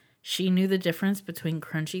she knew the difference between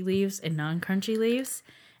crunchy leaves and non-crunchy leaves,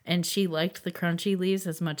 and she liked the crunchy leaves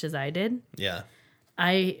as much as I did. Yeah.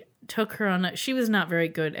 I took her on she was not very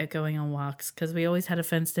good at going on walks because we always had a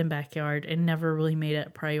fenced-in backyard and never really made it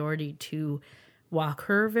a priority to walk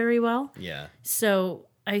her very well. Yeah. So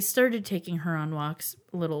I started taking her on walks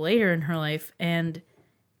a little later in her life, and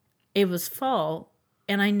it was fall,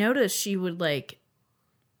 and I noticed she would like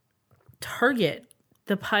target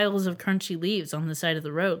the piles of crunchy leaves on the side of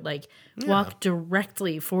the road, like walk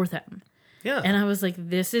directly for them. Yeah. And I was like,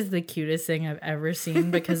 this is the cutest thing I've ever seen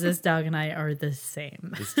because this dog and I are the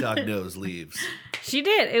same. This dog knows leaves. She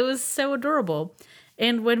did. It was so adorable.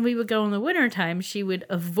 And when we would go in the wintertime, she would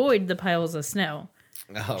avoid the piles of snow.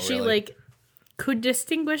 Oh, She really? like could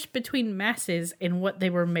distinguish between masses and what they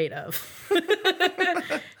were made of.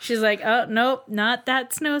 She's like, oh, nope, not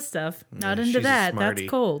that snow stuff. Not Yeah, into she's a that. smarty. That's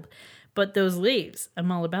cold. But those leaves,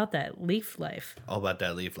 I'm all about that. Leaf life. All about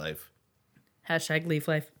that leaf life. Hashtag leaf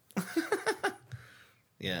life.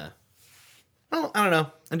 Yeah. Well, I don't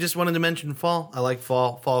know. I just wanted to mention fall. I like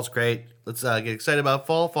fall. Fall's great. Let's get excited about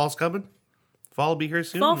fall. Fall's coming. Fall will be here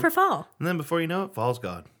soon. Fall for fall. And then before you know it, fall's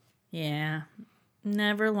gone. Yeah.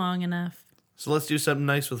 Never long enough. So let's do something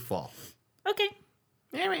nice with fall. Okay.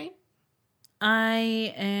 All right.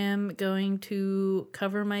 I am going to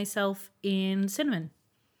cover myself in cinnamon.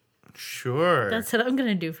 Sure. That's what I'm going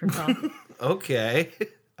to do for fall. okay.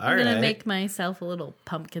 All I'm right. going to make myself a little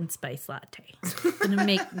pumpkin spice latte. I'm going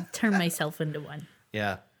to turn myself into one.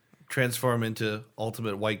 Yeah. Transform into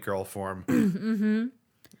ultimate white girl form.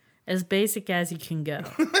 As basic as you can go.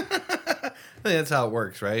 I think that's how it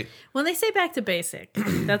works, right? When they say back to basic,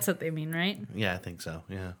 that's what they mean, right? Yeah, I think so.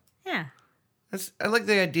 Yeah. Yeah. I like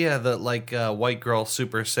the idea that like white girl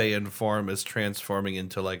Super Saiyan form is transforming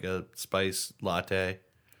into like a spice latte.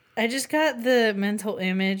 I just got the mental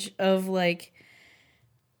image of like,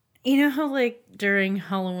 you know how like during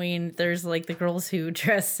Halloween there's like the girls who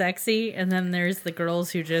dress sexy and then there's the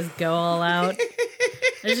girls who just go all out.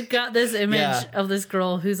 I just got this image of this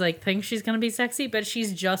girl who's like thinks she's gonna be sexy, but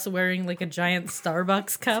she's just wearing like a giant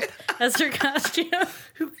Starbucks cup as her costume.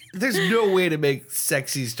 There's no way to make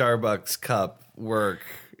sexy Starbucks cup work.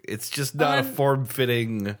 It's just not a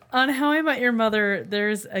form-fitting. On How I Met Your Mother,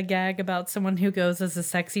 there's a gag about someone who goes as a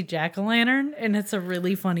sexy jack-o'-lantern, and it's a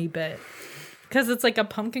really funny bit. Because it's like a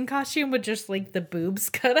pumpkin costume with just like the boobs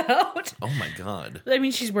cut out. Oh my god. I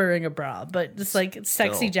mean, she's wearing a bra, but just like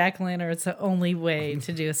sexy Still. jack-o'-lantern, it's the only way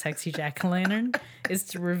to do a sexy jack-o'-lantern is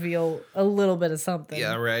to reveal a little bit of something.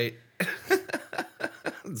 Yeah, right.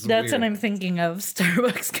 That's what I'm thinking of.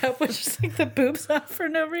 Starbucks cup, which is like the boobs off for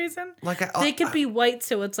no reason. Like They could be white,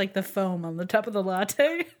 so it's like the foam on the top of the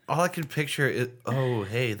latte. all I can picture is, oh,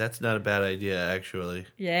 hey, that's not a bad idea, actually.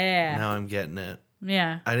 Yeah. Now I'm getting it.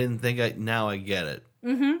 Yeah. I didn't think now I get it.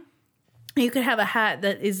 You could have a hat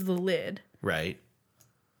that is the lid. Right.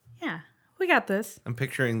 Yeah. We got this. I'm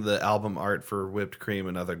picturing the album art for Whipped Cream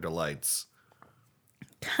and Other Delights.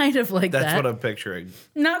 Kind of like That's that. what I'm picturing.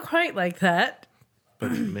 Not quite like that.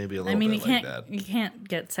 But maybe a little I mean, bit you like can't that. you can't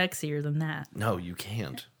get sexier than that. No, you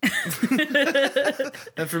can't.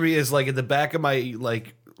 That for me is like in the back of my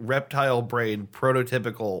like reptile brain,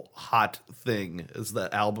 prototypical hot thing is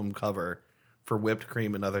the album cover for Whipped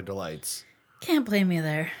Cream and Other Delights. Can't blame you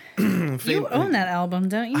there. You own that album,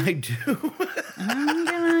 don't you? I do. I'm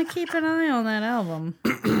gonna keep an eye on that album.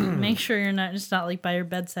 Make sure you're not like by your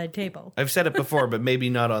bedside table. I've said it before, but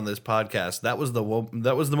maybe not on this podcast. That was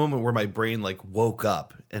the moment where my brain like woke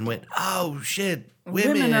up and went, "Oh shit,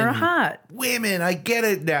 women are hot." Women, I get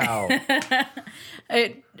it now."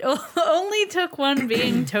 It only took one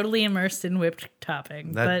being totally immersed in whipped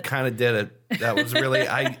topping. That But kind of did it. That was really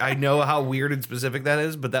I know how weird and specific that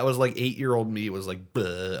is, but that was like 8-year-old me was like, "Buh,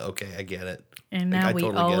 okay, I get it." and Like, now I we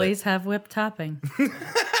totally get it. always have whipped topping.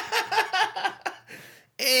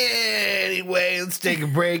 Anyway, let's take a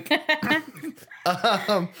break.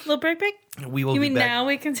 Little break. We will You be mean back. now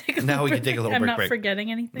we can take a Now little we can take a little I'm break, not break.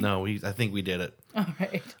 forgetting anything. No, I think we did it. All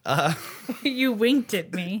right. You winked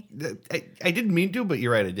at me. I didn't mean to, but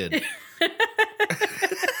you're right, I did.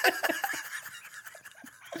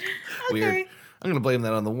 Weird. I'm going to blame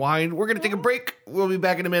that on the wine. We're going to take a break. We'll be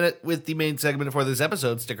back in a minute with the main segment for this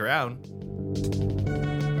episode. Stick around.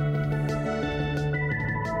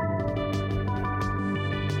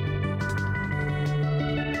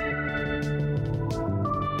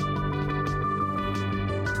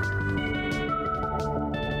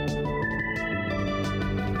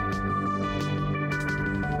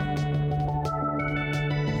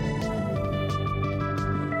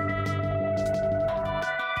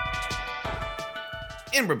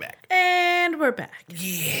 And we're back. And we're back.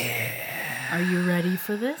 Yeah. Are you ready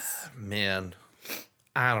for this? Man,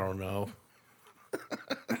 I don't know.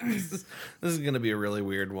 This is going to be a really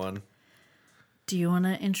weird one. Do you want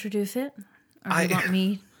to introduce it? Or do you want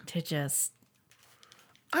me to just...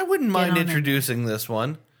 I wouldn't mind introducing this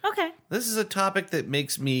one. Okay. This is a topic that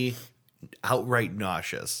makes me outright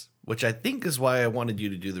nauseous, which I think is why I wanted you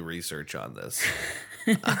to do the research on this.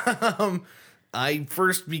 I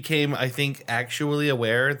first became, I think, actually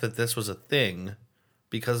aware that this was a thing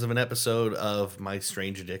because of an episode of My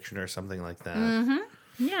Strange Addiction or something like that. Mm-hmm.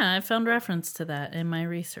 Yeah, I found reference to that in my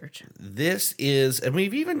research. This is, and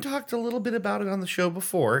we've even talked a little bit about it on the show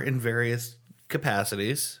before in various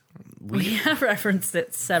capacities. We have referenced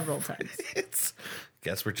it several times.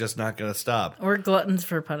 Guess we're just not going to stop. We're gluttons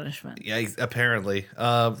for punishment. Yeah, apparently.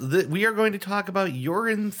 We are going to talk about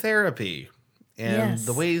urine therapy and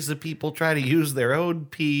the ways that people try to use their own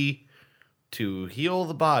pee to heal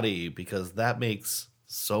the body, because that makes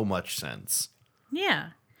so much sense.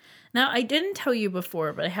 Yeah. Now, I didn't tell you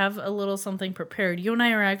before, but I have a little something prepared. You and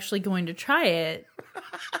I are actually going to try it.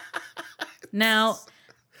 Now,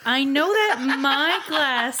 I know that my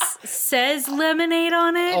glass says lemonade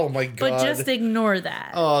on it. Oh my God. But just ignore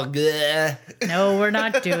that. Oh, bleh. No, we're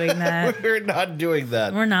not doing that. We're not doing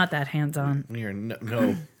that. We're not that hands-on. We're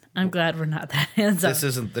no. I'm glad we're not that hands-on. This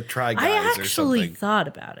isn't the Try Guys I or something. actually thought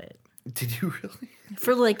about it. Did you really?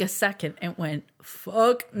 For like a second, it went,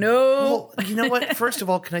 fuck no. Well, you know what? First of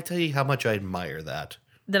all, can I tell you how much I admire that?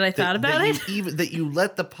 That I thought about it? That you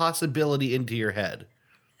let the possibility into your head.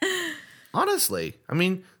 Honestly, I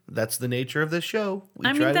mean, that's the nature of this show.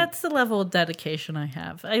 That's the level of dedication I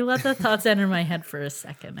have. I let the thoughts enter my head for a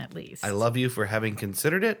second, at least. I love you for having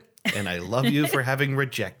considered it, and I love you for having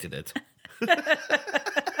rejected it.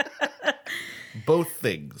 Both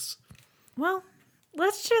things. Well,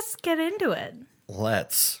 let's just get into it.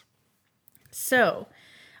 Let's. So,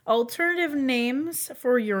 alternative names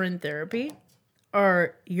for urine therapy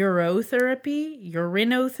are urotherapy,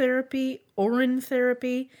 urinotherapy, orin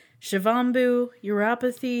therapy, Shivambu,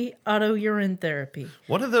 uropathy, autourine therapy.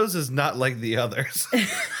 One of those is not like the others.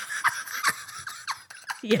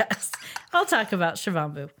 Yes. I'll talk about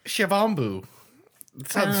Shivambu. Shivambu.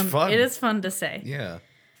 It sounds fun. It is fun to say. Yeah.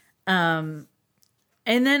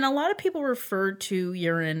 And then a lot of people refer to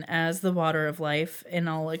urine as the water of life, and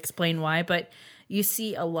I'll explain why, but you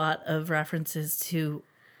see a lot of references to,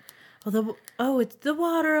 it's the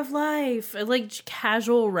water of life, like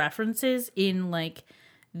casual references in like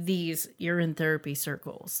these urine therapy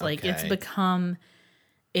circles. Like it's become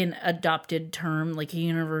an adopted term, like a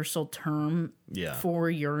universal term for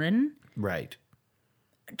urine. Right.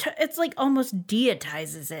 It's like almost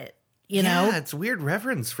deitizes it, you know? Yeah, it's a weird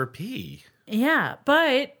reverence for pee. Yeah,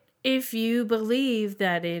 but if you believe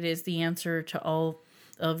that it is the answer to all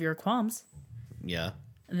of your qualms,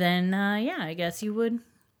 then I guess you would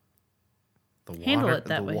handle it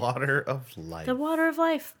that way. The water of life. The water of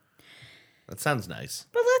life. That sounds nice.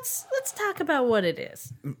 But let's talk about what it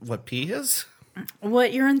is. What pee is?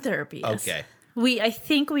 What urine therapy is. Okay. I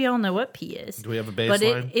think we all know what pee is. Do we have a baseline? But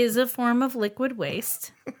it is a form of liquid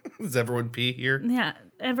waste. Does everyone pee here? Yeah.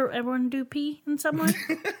 Everyone do pee in some way?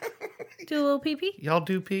 Do a little pee-pee? Y'all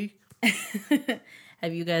do pee?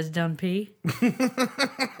 Have you guys done pee?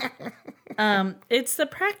 It's the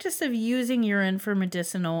practice of using urine for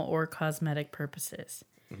medicinal or cosmetic purposes.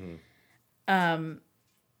 Mm-hmm.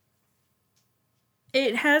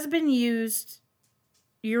 It has been used.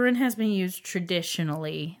 Urine has been used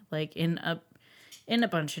traditionally, like in a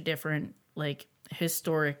bunch of different like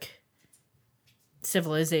historic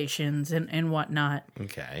civilizations and whatnot.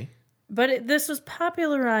 Okay. But this was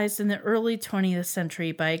popularized in the early 20th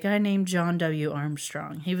century by a guy named John W.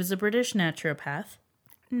 Armstrong. He was a British naturopath,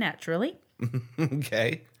 naturally.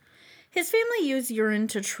 Okay. His family used urine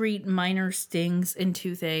to treat minor stings and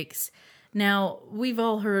toothaches. Now, we've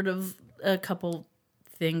all heard of a couple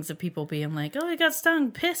things of people being like, oh, I got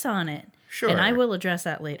stung, piss on it. Sure. And I will address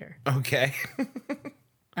that later. Okay.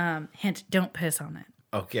 Hint, don't piss on it.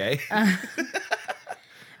 Okay.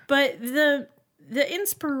 But the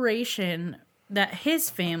inspiration that his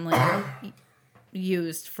family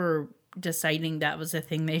used for deciding that was a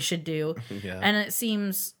thing they should do, and it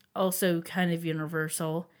seems also kind of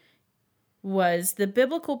universal, was the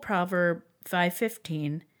biblical proverb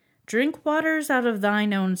 5:15, drink waters out of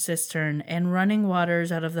thine own cistern and running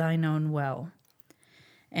waters out of thine own well.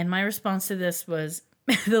 And my response to this was,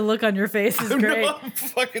 the look on your face is great. No, I'm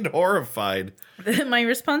fucking horrified. My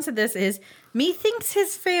response to this is, methinks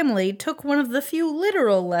his family took one of the few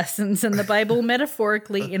literal lessons in the Bible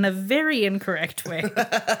metaphorically in a very incorrect way.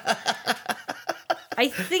 I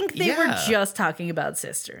think they were just talking about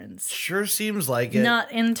cisterns, Sure seems like it.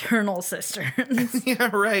 not internal cisterns. Yeah,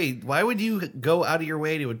 right. Why would you go out of your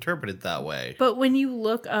way to interpret it that way? But when you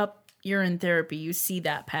look up urine therapy, you see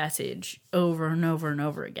that passage over and over and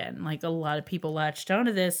over again. Like, a lot of people latched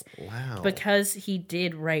onto this because he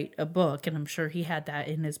did write a book, and I'm sure he had that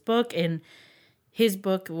in his book, and his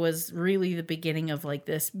book was really the beginning of like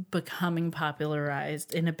this becoming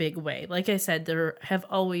popularized in a big way. Like I said, there have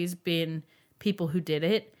always been people who did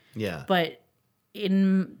it. Yeah. But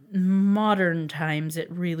in modern times,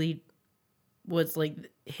 it really was like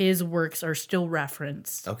his works are still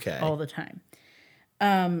referenced all the time.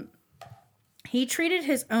 He treated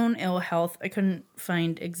his own ill health. I couldn't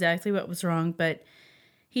find exactly what was wrong, but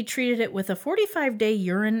he treated it with a 45-day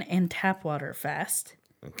urine and tap water fast.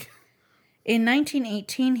 Okay. In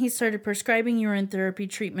 1918, he started prescribing urine therapy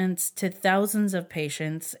treatments to thousands of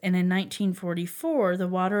patients, and in 1944, The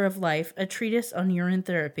Water of Life, a treatise on urine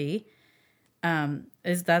therapy,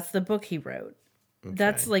 that's the book he wrote. Okay.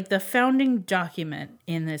 That's like the founding document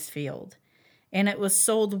in this field, and it was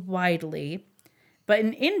sold widely. But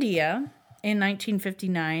in India, in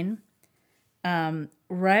 1959,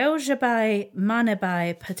 Rayojabai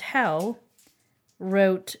Manabhai Patel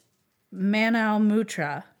wrote Manal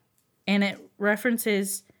Mutra, and it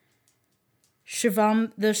references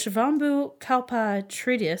the Shivambu Kalpa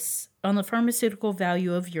treatise on the pharmaceutical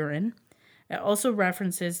value of urine. It also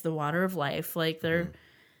references the water of life. Like,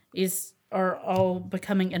 are all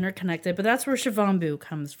becoming interconnected, but that's where Shivambu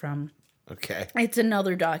comes from. Okay. It's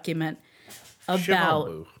another document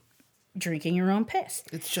about drinking your own piss.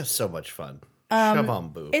 It's just so much fun.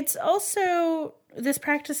 Shivambu. It's also, this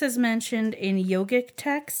practice is mentioned in yogic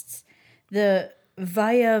texts, the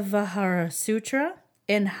Vyavahara Sutra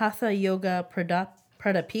and Hatha Yoga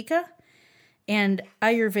Pradipika, and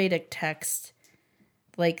Ayurvedic texts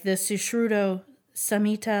like the Sushruta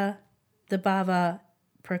Samhita, the Bhava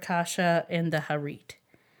Prakasha, and the Harit.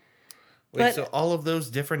 Wait, so all of those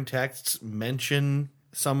different texts mention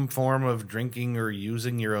some form of drinking or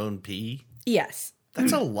using your own pee? Yes.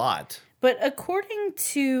 That's a lot. But according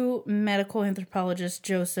to medical anthropologist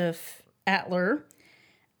Joseph Atler,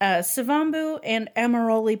 Savambu and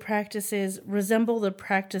Amaroli practices resemble the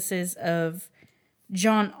practices of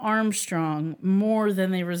John Armstrong more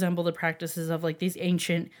than they resemble the practices of like these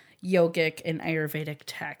ancient yogic and Ayurvedic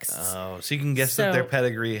texts. Oh, so you can guess that their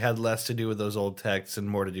pedigree had less to do with those old texts and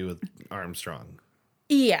more to do with Armstrong.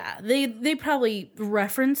 Yeah, they probably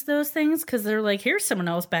reference those things because they're like, here's someone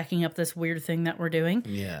else backing up this weird thing that we're doing.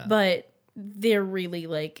 Yeah. But they're really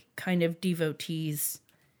like kind of devotees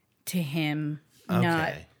to him,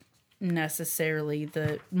 not necessarily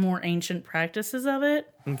the more ancient practices of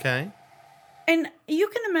it. Okay. And you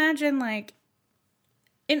can imagine, like,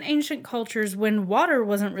 in ancient cultures, when water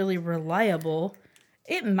wasn't really reliable,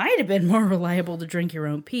 it might have been more reliable to drink your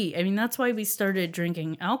own pee. I mean, that's why we started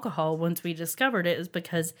drinking alcohol once we discovered it, is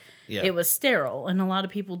because it was sterile. And a lot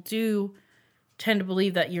of people do tend to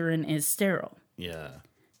believe that urine is sterile. Yeah.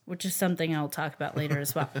 Which is something I'll talk about later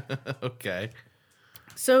as well. Okay.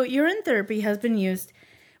 So urine therapy has been used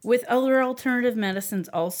with other alternative medicines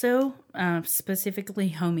also, specifically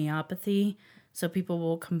homeopathy. So people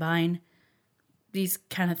will combine these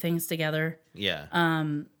kind of things together. Yeah.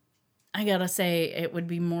 I gotta say, it would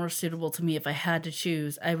be more suitable to me if I had to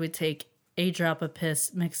choose. I would take a drop of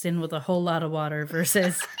piss mixed in with a whole lot of water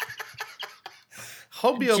versus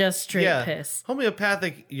just straight piss.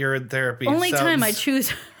 Homeopathic urine therapy. Only time I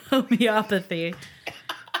choose homeopathy.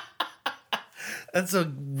 That's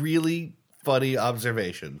a really funny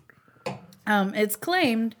observation. It's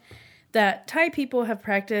claimed that Thai people have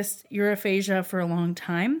practiced uriphagia for a long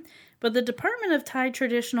time, but the Department of Thai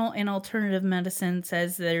Traditional and Alternative Medicine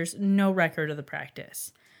says there's no record of the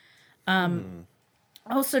practice.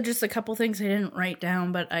 Also, just a couple things I didn't write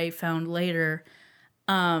down, but I found later.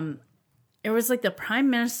 It was like the Prime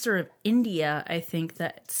Minister of India, I think,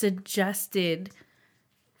 that suggested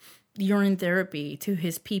urine therapy to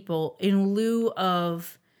his people in lieu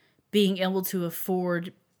of being able to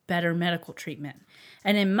afford better medical treatment.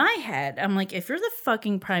 And in my head, I'm like, if you're the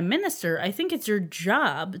fucking prime minister, I think it's your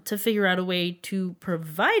job to figure out a way to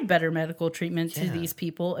provide better medical treatment to these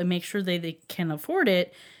people and make sure they can afford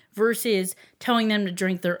it versus telling them to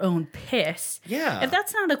drink their own piss. Yeah. If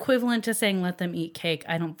that's not equivalent to saying let them eat cake,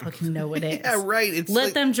 I don't fucking know what is. Yeah, right. It's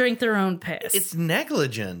let them drink their own piss. It's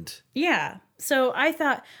negligent. Yeah. So I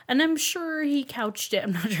thought, and I'm sure he couched it.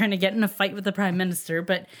 I'm not trying to get in a fight with the prime minister,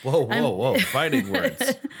 but whoa, fighting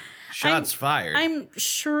words. Shots fired. I'm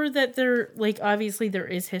sure that obviously there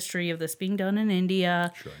is history of this being done in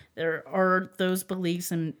India. Sure. There are those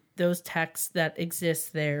beliefs and those texts that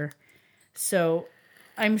exist there. So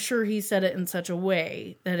I'm sure he said it in such a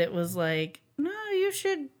way that it was like, no, you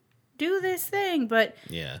should do this thing. But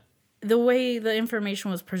Yeah. the way the information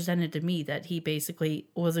was presented to me, that he basically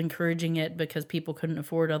was encouraging it because people couldn't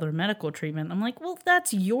afford other medical treatment. I'm like, well,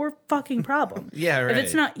 that's your fucking problem. Yeah, right. If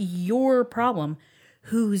it's not your problem,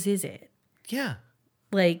 whose is it? Yeah.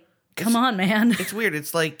 Like, come on, man. It's weird.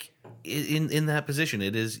 It's like in that position,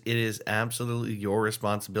 it is absolutely your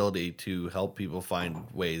responsibility to help people find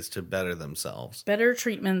ways to better themselves, Better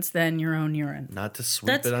treatments than your own urine. not to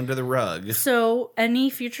sweep it under the rug. So, any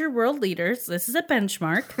future world leaders, this is a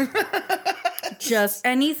benchmark. Just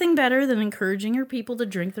anything better than encouraging your people to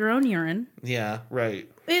drink their own urine Yeah, right.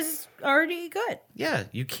 is already good. Yeah,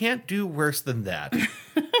 you can't do worse than that.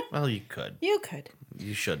 Well, you could. You could.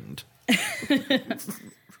 You shouldn't.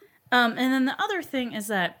 And then the other thing is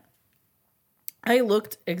that I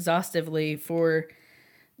looked exhaustively for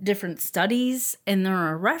different studies, and there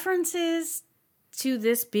are references to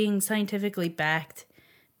this being scientifically backed,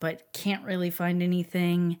 but can't really find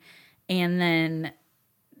anything. And then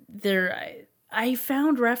I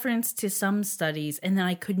found reference to some studies, and then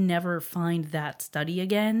I could never find that study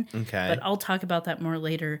again. Okay. But I'll talk about that more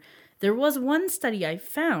later. There was one study I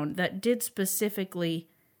found that did specifically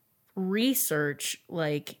research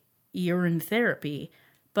like urine therapy,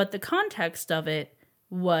 but the context of it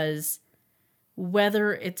was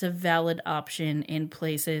whether it's a valid option in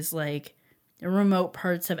places like remote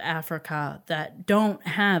parts of Africa that don't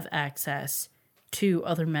have access to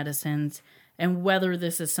other medicines, and whether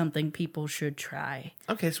this is something people should try.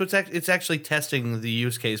 Okay, so it's actually testing the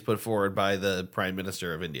use case put forward by the Prime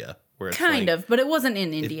Minister of India. Where it's Kind like, of, but it wasn't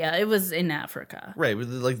in India. It was in Africa. Right, but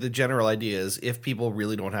like the general idea is if people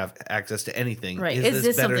really don't have access to anything, Right. is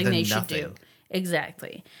this better something than they nothing? should do?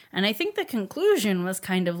 Exactly. And I think the conclusion was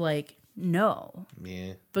kind of like, no.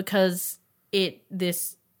 Yeah. Because it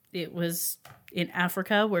was in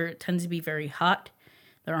Africa where it tends to be very hot.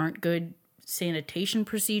 There aren't good sanitation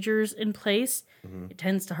procedures in place. It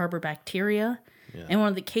tends to harbor bacteria. Yeah. And one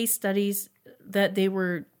of the case studies that they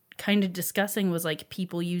were kind of discussing was like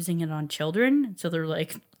people using it on children. So they're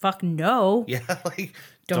like, fuck no. Yeah, like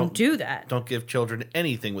Don't do that. Don't give children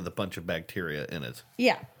anything with a bunch of bacteria in it.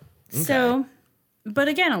 Yeah. So, but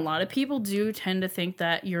again, a lot of people do tend to think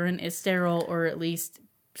that urine is sterile, or at least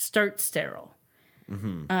starts sterile.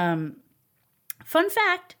 Fun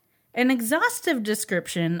fact, an exhaustive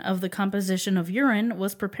description of the composition of urine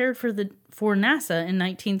was prepared for NASA in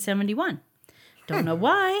 1971. Don't know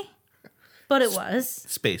why, but it was.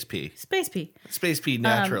 Space pee. Space pee. Space pee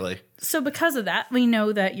naturally. So because of that, we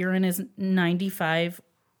know that urine is 95%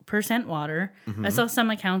 water. I saw some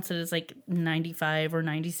accounts that it's like 95 or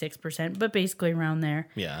 96%, but basically around there.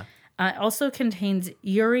 Yeah. It also contains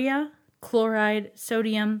urea, chloride,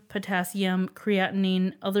 sodium, potassium,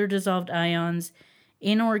 creatinine, other dissolved ions,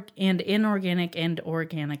 inorganic and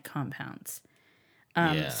organic compounds.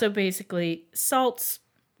 Yeah. So basically, salts,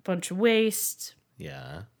 bunch of waste,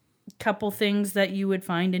 Yeah. couple things that you would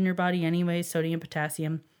find in your body anyway, sodium,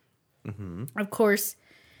 potassium. Of course,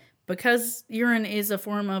 because urine is a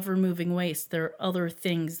form of removing waste, there are other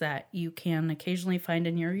things that you can occasionally find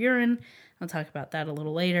in your urine. I'll talk about that a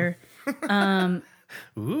little later.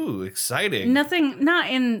 Ooh, exciting. Nothing, not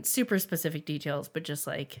in super specific details, but just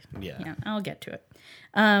like, Yeah. I'll get to it.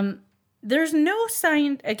 There's no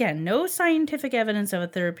scientific evidence of a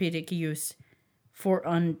therapeutic use for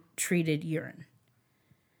untreated urine.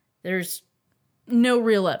 There's no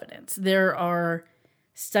real evidence. There are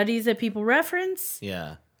studies that people reference,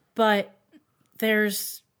 Yeah. but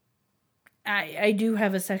I do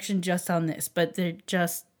have a section just on this, but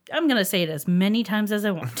I'm going to say it as many times as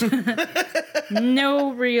I want.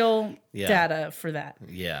 No real data for that.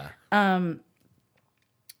 Yeah.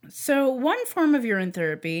 So one form of urine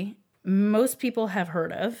therapy most people have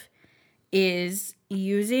heard of is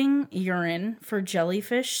using urine for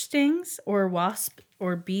jellyfish stings or wasp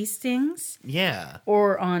or bee stings, Yeah.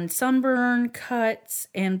 or on sunburn, cuts,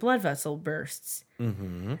 and blood vessel bursts.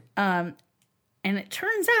 And it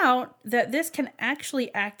turns out that this can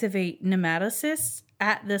actually activate nematocysts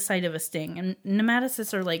at the site of a sting. And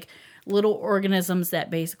nematocysts are like little organisms that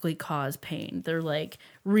basically cause pain. They're like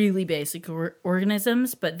really basic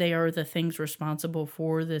organisms, but they are the things responsible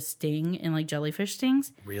for the sting in like jellyfish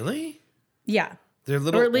stings. Really? Yeah. They're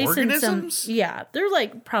little Or at least organisms? they're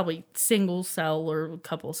like probably single cell or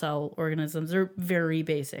couple cell organisms. They're very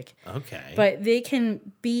basic. Okay. But they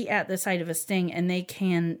can be at the site of a sting,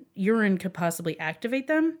 and urine could possibly activate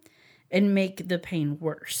them and make the pain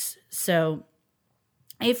worse. So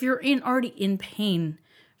if you're already in pain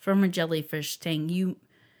from a jellyfish sting,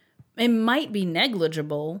 it might be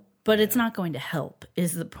negligible, but it's not going to help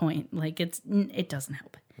is the point. Like it doesn't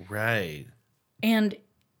help. Right. And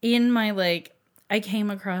in my I came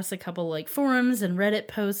across a couple forums and Reddit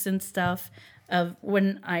posts and stuff of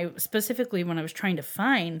when I was trying to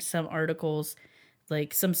find some articles,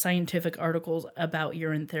 some scientific articles about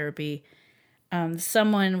urine therapy.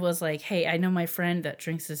 Someone was like, "Hey, I know my friend that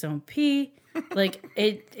drinks his own pee."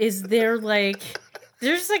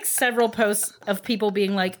 There's several posts of people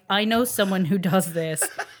being like, "I know someone who does this.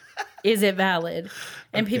 Is it valid?"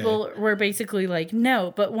 And people were basically like,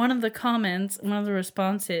 "No." But one of the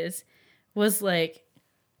responses was like,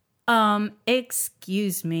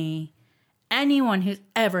 excuse me, anyone who's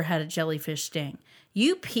ever had a jellyfish sting,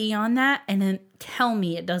 you pee on that and then tell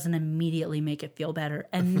me it doesn't immediately make it feel better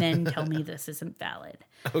and then tell me this isn't valid."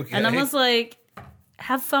 Okay. And I was like,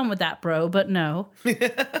 have fun with that, bro, but no.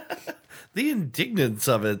 The indignance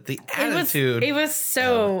of it, the attitude. It was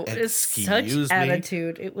such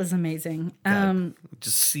attitude. It was amazing. It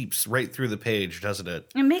just seeps right through the page, doesn't it?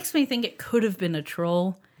 It makes me think it could have been a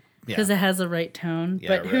troll because it has the right tone,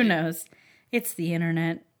 but who knows? It's the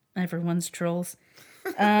internet. Everyone's trolls.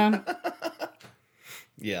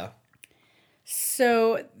 Yeah.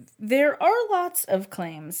 So there are lots of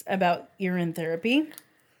claims about urine therapy.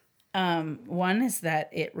 One is that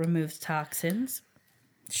it removes toxins.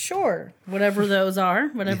 Sure, whatever those are,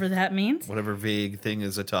 whatever that means. Whatever vague thing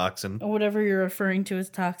is a toxin. Whatever you're referring to as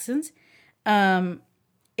toxins.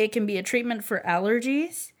 It can be a treatment for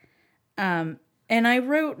allergies. And I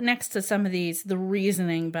wrote next to some of these the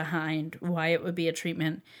reasoning behind why it would be a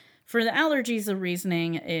treatment. For the allergies, the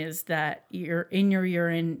reasoning is that in your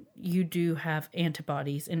urine, you do have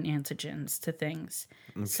antibodies and antigens to things.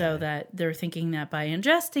 Okay. So that they're thinking that by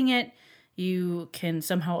ingesting it, you can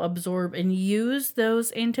somehow absorb and use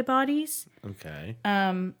those antibodies. Okay.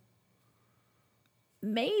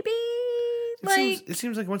 Maybe it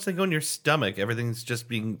seems like once they go in your stomach, everything's just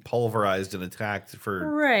being pulverized and attacked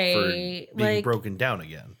for being broken down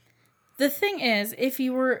again. The thing is, if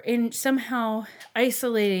you were somehow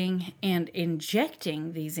isolating and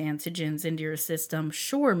injecting these antigens into your system,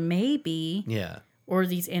 sure, maybe. Yeah. Or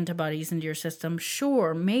these antibodies into your system,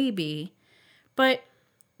 sure, maybe. But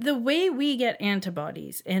the way we get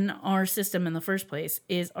antibodies in our system in the first place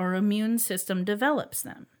is our immune system develops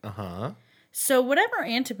them. Uh-huh. So whatever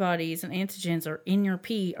antibodies and antigens are in your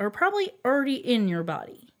pee are probably already in your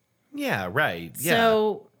body. Yeah, right. Yeah.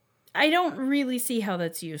 So I don't really see how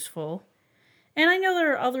that's useful. And I know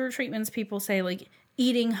there are other treatments people say, like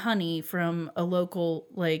eating honey from a local,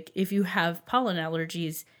 if you have pollen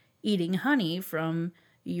allergies, eating honey from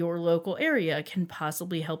your local area can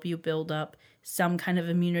possibly help you build up some kind of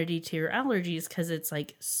immunity to your allergies because it's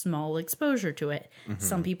small exposure to it. Mm-hmm.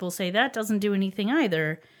 Some people say that doesn't do anything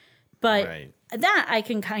either, but that I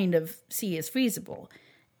can kind of see as feasible.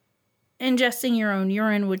 Ingesting your own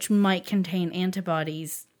urine, which might contain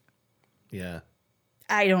antibodies. Yeah.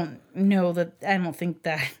 I don't think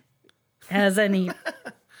that has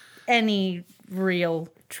any real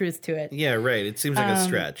truth to it. Yeah, right. It seems like a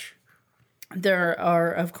stretch. There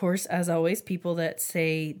are, of course, as always, people that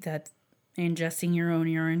say that ingesting your own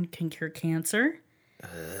urine can cure cancer.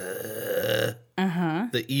 The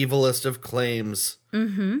evilest of claims.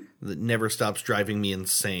 Mm-hmm. That never stops driving me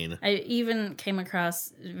insane. I even came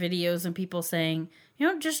across videos of people saying,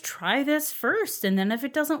 just try this first, and then if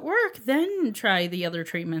it doesn't work, then try the other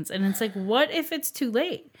treatments. And it's like, what if it's too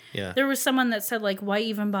late? Yeah. There was someone that said, why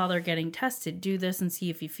even bother getting tested? Do this and see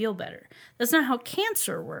if you feel better. That's not how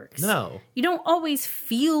cancer works. No. You don't always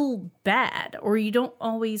feel bad, or you don't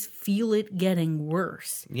always feel it getting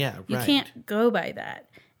worse. Yeah, right. You can't go by that.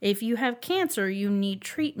 If you have cancer, you need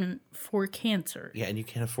treatment for cancer. Yeah, and you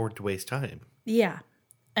can't afford to waste time. Yeah.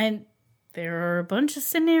 And there are a bunch of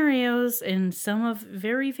scenarios and some of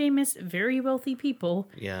very famous, very wealthy people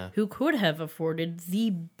who could have afforded the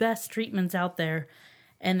best treatments out there,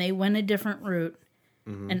 and they went a different route,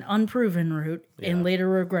 an unproven route, and later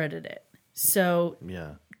regretted it. So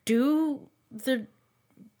do the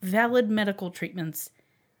valid medical treatments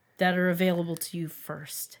that are available to you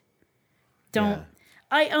first.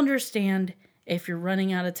 I understand if you're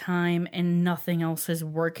running out of time and nothing else is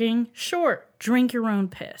working, sure, drink your own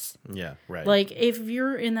piss. Yeah, right. If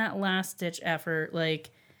you're in that last-ditch effort,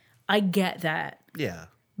 I get that. Yeah.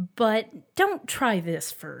 But don't try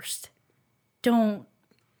this first. Don't.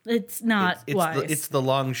 It's not wise. It's the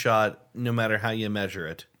long shot, no matter how you measure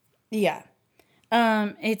it. Yeah.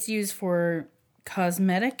 It's used for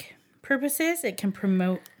cosmetic purposes. It can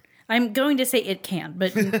promote... I'm going to say it can,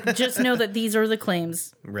 but just know that these are the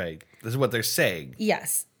claims. Right. This is what they're saying.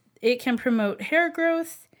 Yes. It can promote hair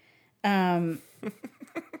growth.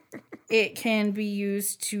 It can be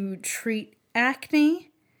used to treat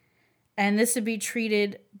acne, and this would be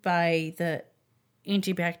treated by the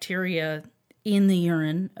antibacteria in the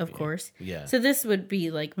urine, of course. Yeah. So this would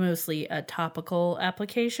be like mostly a topical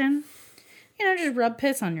application. You know, just rub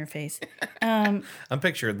piss on your face. I'm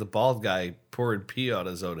picturing the bald guy pouring pee on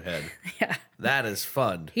his own head. Yeah. That is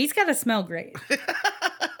fun. He's got to smell great.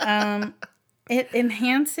 It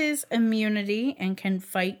enhances immunity and can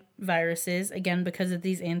fight viruses, again, because of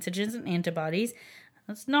these antigens and antibodies.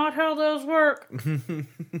 That's not how those work.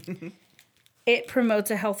 It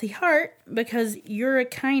promotes a healthy heart because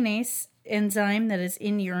urokinase enzyme that is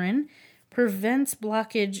in urine prevents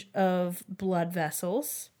blockage of blood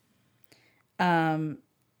vessels.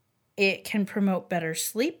 It can promote better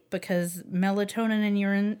sleep because melatonin in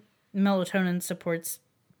urine, melatonin supports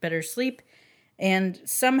better sleep. And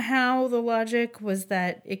somehow the logic was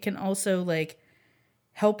that it can also like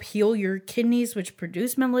help heal your kidneys, which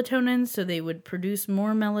produce melatonin. So they would produce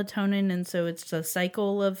more melatonin. And so it's a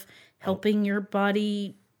cycle of helping your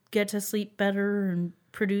body get to sleep better and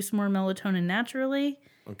produce more melatonin naturally.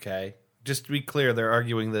 Okay. Just to be clear, they're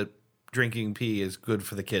arguing that drinking pee is good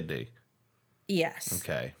for the kidney. Yes.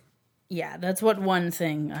 Okay. Yeah, that's what one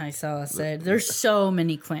thing I saw said. There's so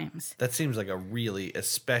many claims. That seems like a really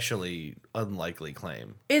especially unlikely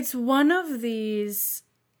claim. It's one of these...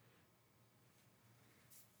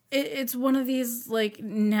 It's one of these, like,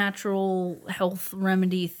 natural health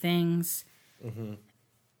remedy things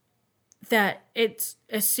that it's...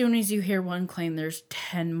 As soon as you hear one claim, there's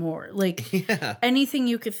 10 more. Like, anything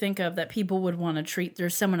you could think of that people would want to treat,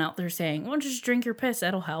 there's someone out there saying, well, just drink your piss,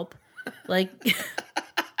 that'll help. Like...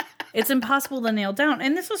 It's impossible to nail down.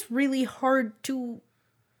 And this was really hard to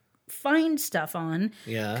find stuff on.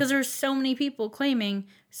 Yeah. Because there's so many people claiming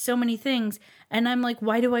so many things. And I'm like,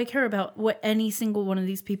 why do I care about what any single one of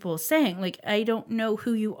these people is saying? Like, I don't know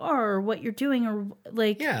who you are or what you're doing or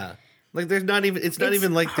like... Yeah. Like there's not even... It's not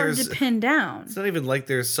even like hard there's... to pin down. It's not even like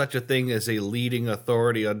there's such a thing as a leading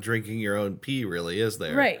authority on drinking your own pee, really, is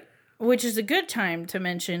there? Right. Which is a good time to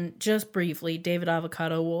mention, just briefly, David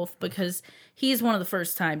Avocado Wolf, because he's one of the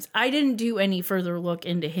first times. I didn't do any further look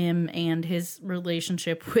into him and his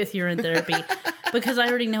relationship with urine therapy, because I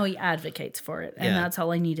already know he advocates for it, and that's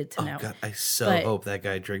all I needed to know. God, I hope that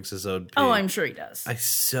guy drinks his own pee. Oh, I'm sure he does.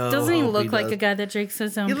 Doesn't he look like a guy that drinks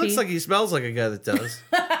his own pee? He looks like he smells like a guy that does.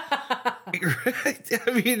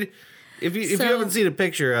 I mean, if you haven't seen a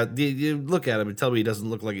picture, you look at him and tell me he doesn't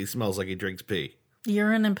look like he smells like he drinks pee.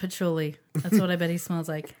 Urine and patchouli. That's what I bet he smells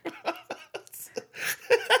like.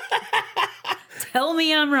 Tell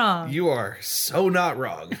me I'm wrong. You are so not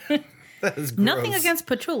wrong. That is gross. Nothing against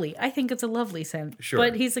patchouli. I think it's a lovely scent. Sure.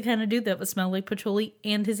 But he's the kind of dude that would smell like patchouli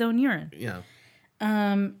and his own urine. Yeah.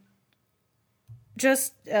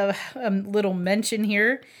 Just a little mention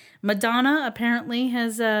here. Madonna apparently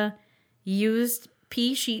has used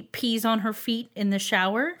pee. She pees on her feet in the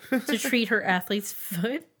shower to treat her athlete's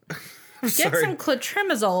foot. Get some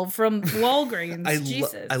clotrimazole from Walgreens.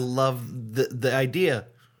 Jesus. I love the idea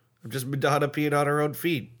of just Madonna peeing on her own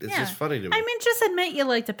feet. It's just funny to me. I mean, just admit you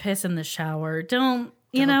like to piss in the shower. Don't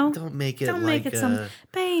make it don't like make it some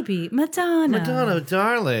baby Madonna. Madonna,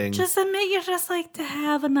 darling. Just admit you just like to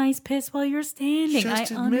have a nice piss while you're standing.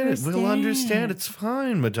 Just I admit understand. it. We'll understand. It's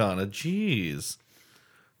fine, Madonna. Jeez.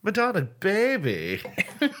 Madonna, baby.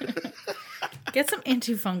 Get some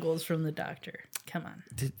antifungals from the doctor. Come on.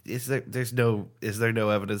 Is there no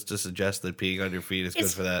evidence to suggest that peeing on your feet is good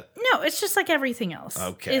for that? No, it's just like everything else.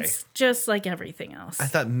 Okay. It's just like everything else. I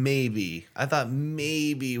thought maybe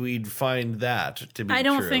we'd find that to be I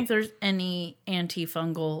don't true. think there's any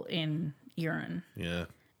antifungal in urine. Yeah.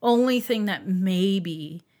 Only thing that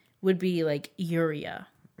maybe would be like urea,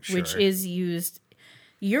 which Sure. is used.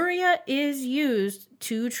 Urea is used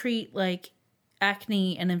to treat like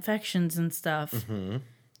acne and infections and stuff. Mm-hmm.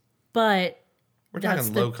 But we're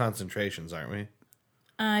talking low concentrations, aren't we?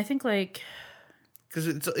 I think like because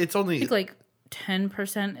it's only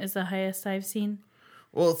 10% is the highest I've seen.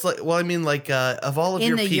 Well, it's like of all of in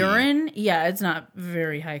your the pee, urine. Yeah, it's not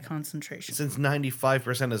very high concentration. Since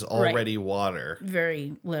 95% is already water,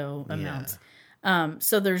 very low amounts.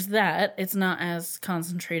 So there's that. It's not as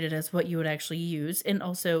concentrated as what you would actually use, and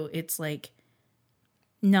also it's like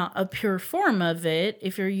not a pure form of it.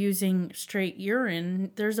 If you're using straight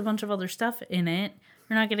urine, there's a bunch of other stuff in it.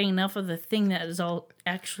 You're not getting enough of the thing that is all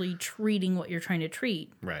actually treating what you're trying to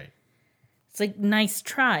treat. Right. It's like, nice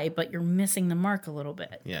try, but you're missing the mark a little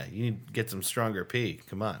bit. Yeah, you need to get some stronger pee.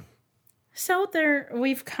 Come on. So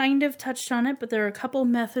we've kind of touched on it, but there are a couple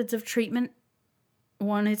methods of treatment.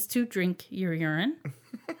 One is to drink your urine.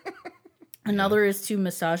 Another is to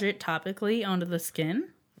massage it topically onto the skin.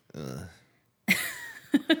 And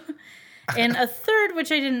a third,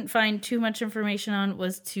 which I didn't find too much information on,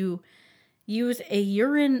 was to use a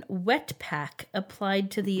urine wet pack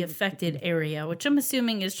applied to the affected area, which I'm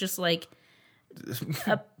assuming is just like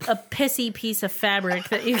a pissy piece of fabric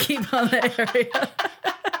that you keep on the area.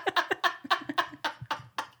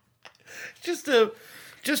 Just a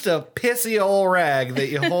pissy old rag that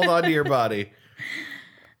you hold onto your body.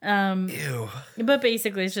 Ew. But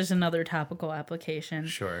basically, it's just another topical application.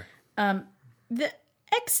 Sure. The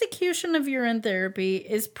execution of urine therapy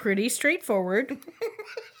is pretty straightforward.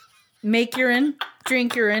 Make urine,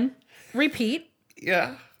 drink urine, repeat.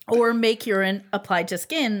 Yeah. Or make urine, apply to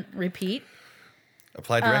skin, repeat.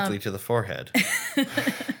 Apply directly to the forehead.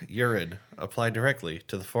 Urine. Apply directly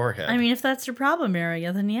to the forehead. I mean, if that's your problem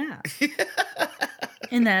area, then yeah.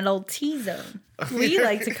 In that old T-zone. We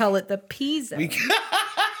like to call it the P-zone.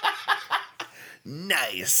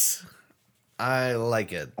 Nice. I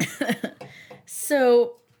like it.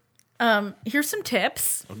 So, here's some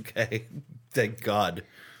tips. Okay. Thank God.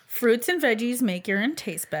 Fruits and veggies make urine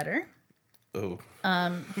taste better. Oh.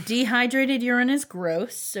 Dehydrated urine is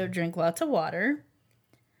gross, so drink lots of water.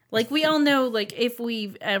 Like, we all know, like, if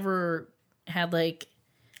we've ever had, like,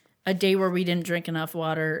 a day where we didn't drink enough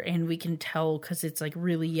water and we can tell because it's, like,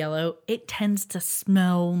 really yellow, it tends to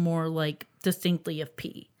smell more, like, distinctly of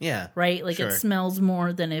pee. Yeah. Right? Like, sure. it smells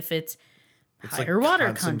more than if it's higher like water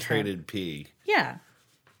concentrated content. pee. Yeah.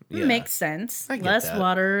 Yeah. Makes sense. I get Less that.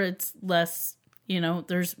 water, it's less,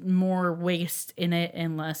 there's more waste in it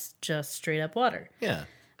and less just straight up water. Yeah.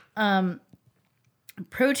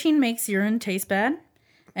 Protein makes urine taste bad,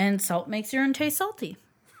 and salt makes urine taste salty.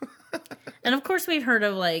 And of course, we've heard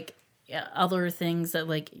of like other things that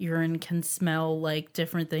like urine can smell like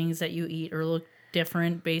different things that you eat or look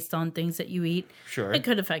different based on things that you eat. Sure. It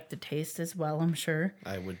could affect the taste as well, I'm sure.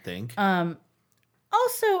 I would think.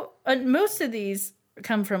 Also, most of these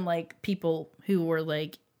come from like people who were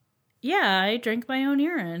like, yeah, I drank my own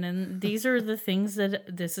urine, and these are the things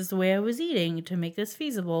this is the way I was eating to make this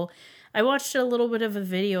feasible. I watched a little bit of a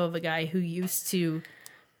video of a guy who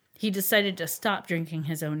he decided to stop drinking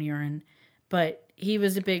his own urine, but he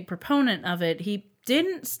was a big proponent of it. He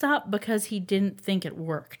didn't stop because he didn't think it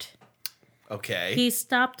worked. Okay. He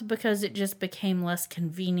stopped because it just became less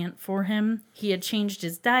convenient for him. He had changed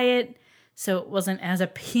his diet, so it wasn't as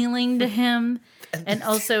appealing to him. And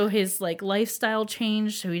also his like lifestyle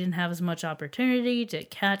changed, so he didn't have as much opportunity to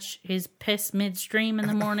catch his piss midstream in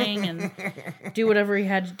the morning and do whatever he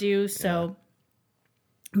had to do. So,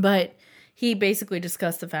 but he basically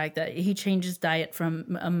discussed the fact that he changed his diet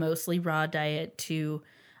from a mostly raw diet to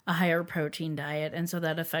a higher protein diet. And so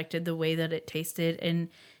that affected the way that it tasted. And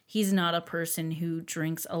he's not a person who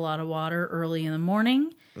drinks a lot of water early in the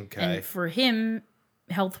morning. Okay. And for him,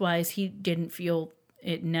 health-wise, he didn't feel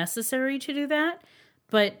it necessary to do that.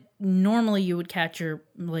 But normally you would catch your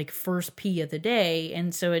like first pee of the day.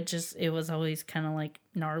 And so it was always kind of like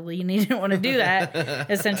gnarly and he didn't want to do that.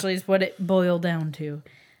 Essentially is what it boiled down to.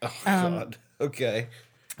 Oh, God. Okay.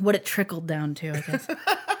 What it trickled down to, I guess.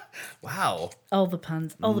 Wow. All the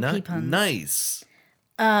puns. All the pee puns. Nice.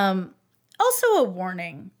 Also a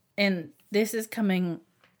warning, and this is coming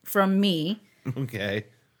from me. Okay.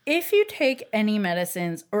 If you take any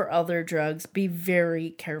medicines or other drugs, be very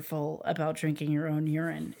careful about drinking your own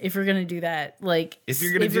urine. If you're going to do that, like If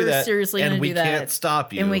you're going to do that, seriously and gonna we do that, can't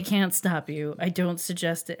stop you. and we can't stop you, I don't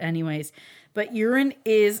suggest it anyways. But urine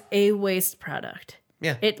is a waste product.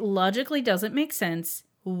 Yeah. It logically doesn't make sense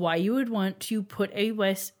why you would want to put a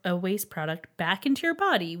waste product back into your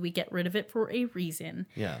body. We get rid of it for a reason.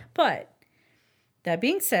 Yeah. But that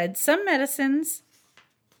being said, some medicines,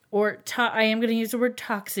 or I am going to use the word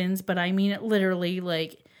toxins, but I mean it literally,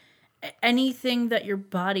 like anything that your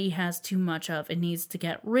body has too much of and needs to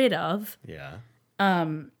get rid of. Yeah.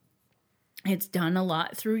 It's done a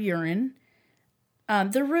lot through urine.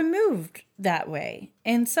 They're removed that way.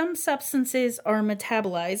 And some substances are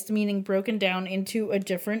metabolized, meaning broken down into a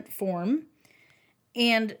different form.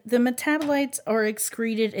 And the metabolites are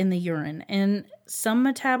excreted in the urine. And some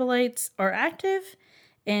metabolites are active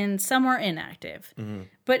and some are inactive. Mm-hmm.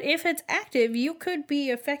 But if it's active, you could be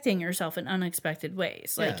affecting yourself in unexpected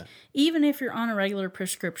ways. Like, even if you're on a regular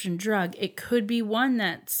prescription drug, it could be one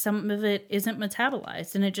that some of it isn't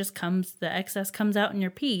metabolized and it just the excess comes out in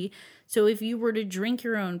your pee. So if you were to drink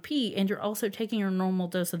your own pee and you're also taking your normal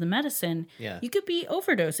dose of the medicine, you could be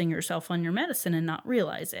overdosing yourself on your medicine and not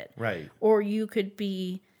realize it. Right. Or you could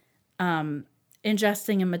be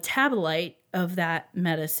ingesting a metabolite of that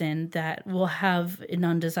medicine that will have an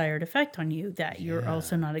undesired effect on you that you're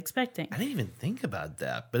also not expecting. I didn't even think about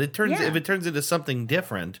that. But if it turns into something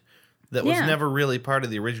different, that was Yeah. never really part of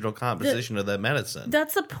the original composition of that medicine.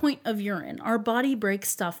 That's the point of urine. Our body breaks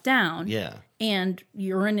stuff down. Yeah. And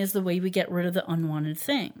urine is the way we get rid of the unwanted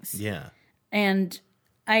things. Yeah. And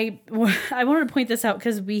I wanted to point this out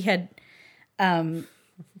because we had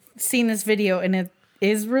seen this video and it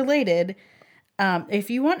is related. If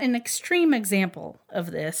you want an extreme example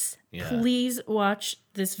of this, please watch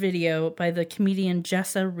this video by the comedian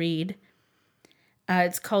Jessa Reed.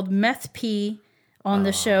 It's called Meth Pee on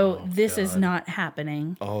the show This Is Not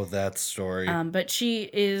Happening. Oh, that story. But she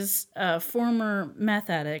is a former meth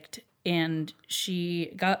addict, and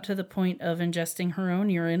she got to the point of ingesting her own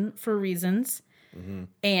urine for reasons. Mm-hmm.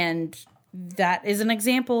 And that is an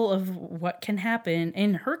example of what can happen.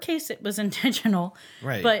 In her case, it was intentional.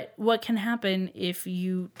 Right. But what can happen if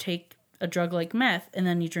you take a drug like meth and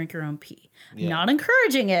then you drink your own pee? Yeah. Not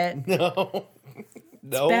encouraging it. No.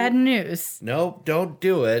 Bad news. Nope, don't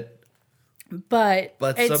do it. But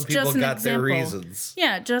it's some people just an got their example. reasons.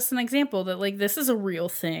 Yeah, just an example that, like, this is a real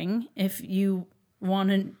thing. If you want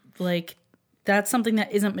to, like, that's something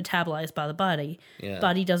that isn't metabolized by the body. Yeah.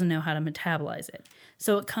 Body doesn't know how to metabolize it.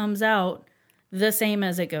 So it comes out the same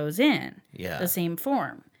as it goes in. Yeah. The same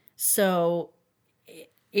form. So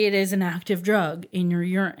it is an active drug in your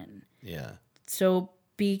urine. Yeah. So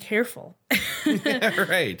be careful.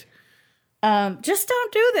 Right. Just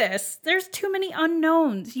don't do this. There's too many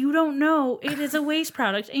unknowns. You don't know. It is a waste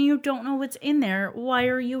product and you don't know what's in there. Why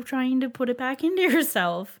are you trying to put it back into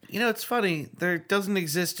yourself? You know, it's funny. There doesn't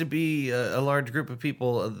exist to be a large group of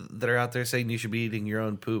people that are out there saying you should be eating your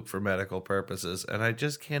own poop for medical purposes. And I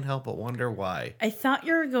just can't help but wonder why. I thought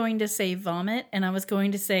you were going to say vomit, and I was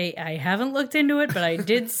going to say I haven't looked into it, but I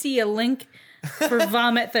did see a link for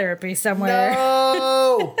vomit therapy somewhere.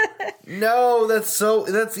 No,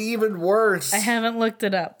 that's even worse. I haven't looked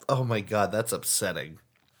it up. Oh my God, that's upsetting.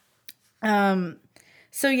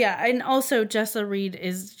 So yeah, and also Jessa Reed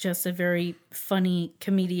is just a very funny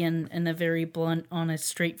comedian and a very blunt, honest,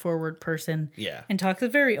 straightforward person. Yeah. And talks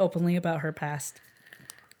very openly about her past.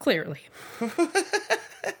 Clearly.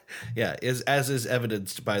 Yeah, as is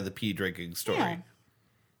evidenced by the pee drinking story.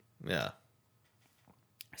 Yeah.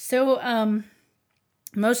 So,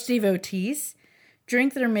 most devotees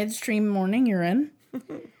drink their midstream morning urine.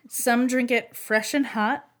 Some drink it fresh and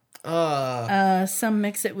hot. Some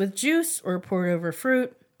mix it with juice or pour it over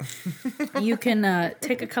fruit. You can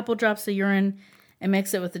take a couple drops of urine and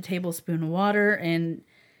mix it with a tablespoon of water and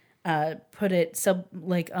put it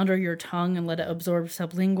under your tongue and let it absorb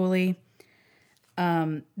sublingually.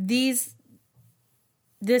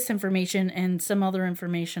 This information and some other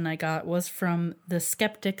information I got was from the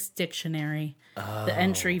Skeptics Dictionary, the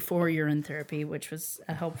entry for urine therapy, which was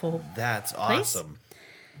a helpful. That's awesome.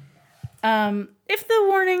 If the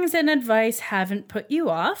warnings and advice haven't put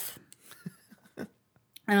you off,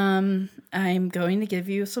 I'm going to give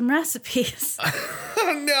you some recipes.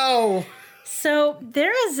 Oh no! So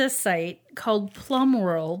there is a site called Plum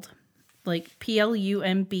World, like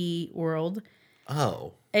PLUMB World.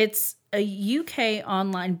 Oh. It's a UK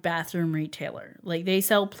online bathroom retailer. Like, they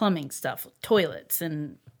sell plumbing stuff, toilets,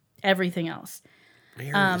 and everything else.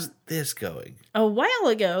 Where is this going? A while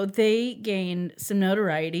ago, they gained some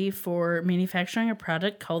notoriety for manufacturing a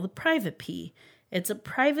product called the Private Pee. It's a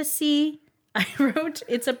privacy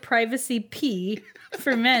pee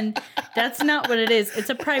for men. That's not what it is. It's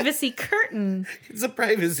a privacy curtain. It's a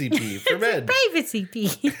privacy pee for men. Privacy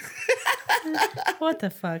pee. What the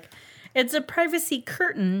fuck? It's a privacy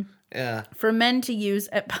curtain for men to use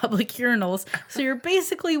at public urinals. So you're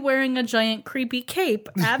basically wearing a giant creepy cape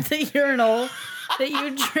at the urinal that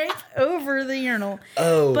you drape over the urinal.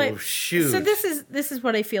 Oh, shoot. So this is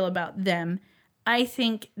what I feel about them. I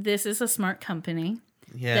think this is a smart company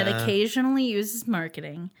that occasionally uses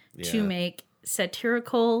marketing to make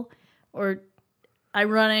satirical or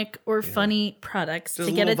ironic or funny products Just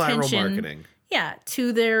to get a little attention. viral marketing. Yeah,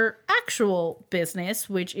 to their actual business,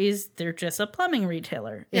 which is they're just a plumbing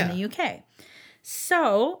retailer in the UK.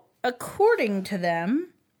 So, according to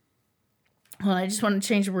them, well, I just want to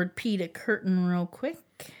change the word pee to curtain real quick,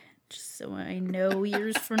 just so I know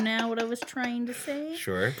years from now what I was trying to say.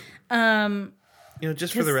 Sure.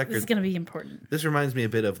 Just for the record, This is going to be important. this reminds me a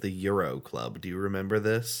bit of the Euro Club. Do you remember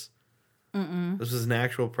this? Mm-mm. This was an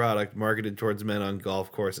actual product marketed towards men on golf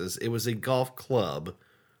courses. It was a golf club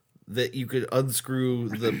that you could unscrew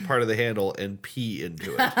the part of the handle and pee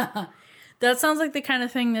into it. That sounds like the kind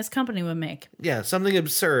of thing this company would make. Yeah, something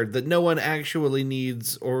absurd that no one actually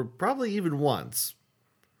needs or probably even wants.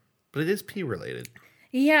 But it is pee related.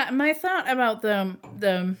 Yeah, my thought about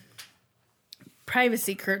the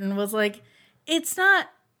privacy curtain was like, it's not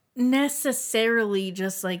necessarily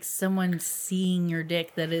just like someone seeing your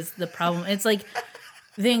dick that is the problem. It's like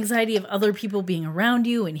the anxiety of other people being around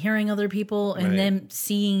you and hearing other people and Right. them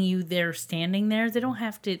seeing you there standing there. They don't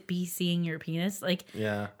have to be seeing your penis. Like,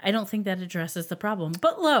 Yeah. I don't think that addresses the problem.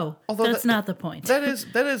 But Although that's not the point. That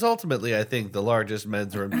is ultimately, I think, the largest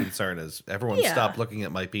men's room concern is everyone Yeah. stop looking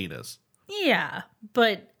at my penis. Yeah,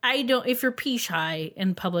 but I don't. If you're pee shy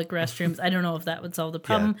in public restrooms, I don't know if that would solve the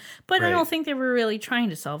problem. But I right. don't think they were really trying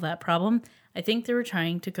to solve that problem. I think they were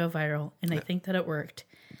trying to go viral, and I think that it worked.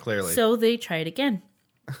 Clearly. So they tried again.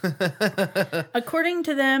 According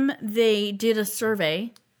to them, they did a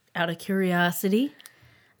survey out of curiosity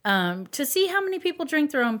to see how many people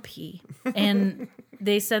drink their own pee, and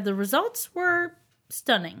they said the results were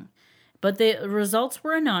stunning. But the results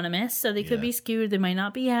were anonymous, so they could Yeah. be skewed. They might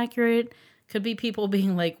not be accurate. Could be people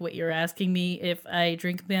being like, "What, you're asking me if I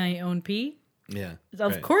drink my own pee?" Yeah.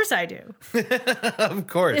 Of right. course I do. Of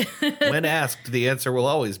course. When asked, the answer will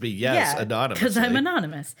always be yes, anonymously. because I'm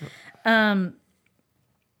anonymous.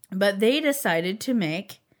 But they decided to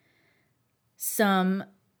make some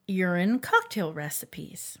urine cocktail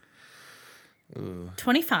recipes.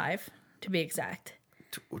 25, to be exact.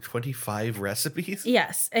 25 recipes?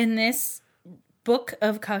 Yes, and this book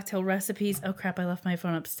of cocktail recipes. Oh crap! I left my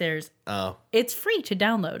phone upstairs. Oh. It's free to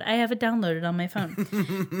download. I have it downloaded on my phone.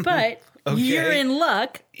 But Okay. you're in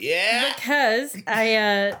luck Yeah. because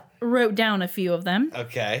I wrote down a few of them.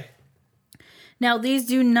 Okay. Now, these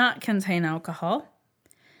do not contain alcohol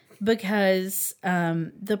because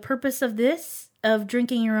the purpose of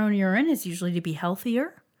drinking your own urine, is usually to be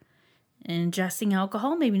healthier. And ingesting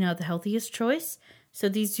alcohol, maybe not the healthiest choice. So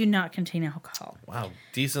these do not contain alcohol. Wow.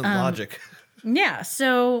 Decent logic. Yeah,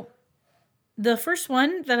 so the first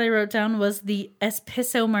one that I wrote down was the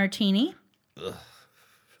Espresso Martini. Oh,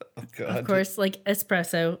 God. Of course, like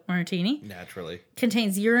espresso martini. Naturally.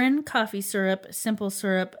 Contains urine, coffee syrup, simple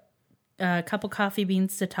syrup, a couple coffee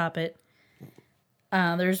beans to top it.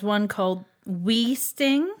 There's one called Wee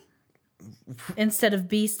Sting instead of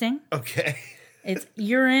Bee Sting. Okay. It's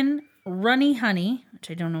urine, runny honey,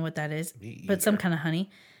 which I don't know what that is, Me but some kind of honey.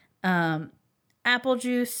 Apple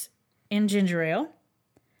juice and ginger ale.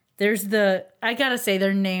 There's I gotta say,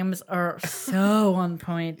 their names are so on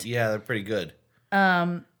point. Yeah, they're pretty good.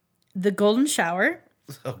 The golden shower,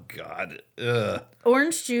 Oh, God. Ugh.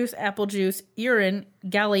 orange juice, apple juice, urine,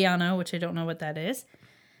 Galliano, which I don't know what that is.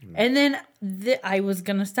 And then I was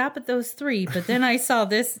going to stop at those three, but then I saw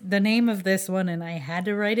the name of this one, and I had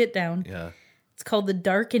to write it down. Yeah. It's called the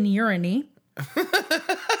Dark and Uriny.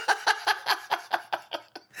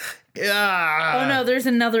 Yeah. Oh, no, there's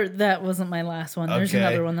another. That wasn't my last one. There's Okay.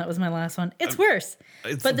 another one that was my last one. It's worse.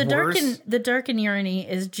 It's But the worse? Dark and Uriny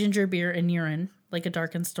is ginger beer and urine, like a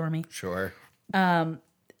dark and stormy. Sure.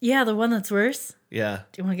 Yeah, the one that's worse. Yeah.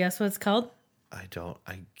 Do you want to guess what it's called? I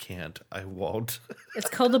can't. I won't. It's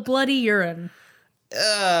called a Bloody Urine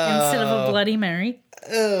instead of a Bloody Mary.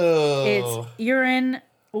 Oh. It's urine,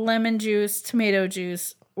 lemon juice, tomato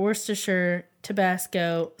juice, Worcestershire,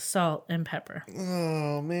 Tabasco, salt, and pepper.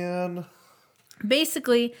 Oh, man.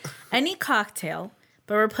 Basically, any cocktail,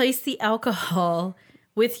 but replace the alcohol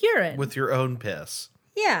with urine. With your own piss.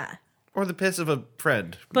 Yeah. Or the piss of a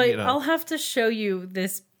friend. But you know. I'll have to show you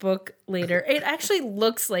this book later. It actually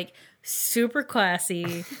looks like super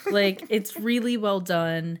classy. Like, it's really well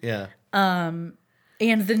done. Yeah. And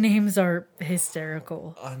the names are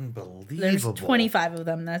hysterical. Unbelievable. There's 25 of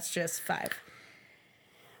them. That's just 5.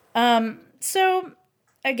 So,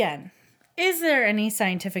 again, is there any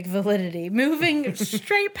scientific validity? Moving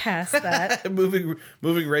straight past that. moving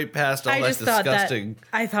right past all I that just thought disgusting. that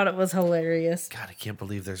I thought it was hilarious. God, I can't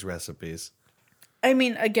believe there's recipes. I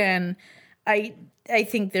mean, again, I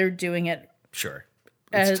think they're doing it Sure.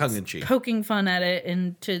 It's as tongue in cheek. poking fun at it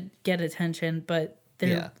and to get attention, but they're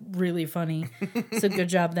Yeah. really funny. So good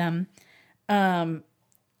job them.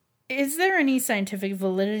 Is there any scientific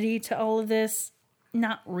validity to all of this?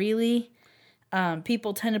 Not really.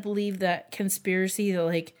 People tend to believe that conspiracy that,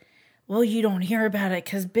 like, well, you don't hear about it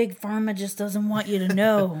because Big Pharma just doesn't want you to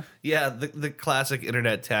know. Yeah, the classic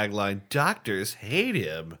internet tagline, doctors hate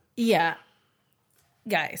him. Yeah.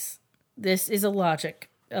 Guys, this is a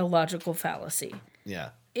logical fallacy. Yeah.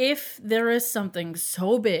 If there is something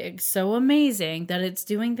so big, so amazing that it's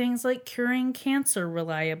doing things like curing cancer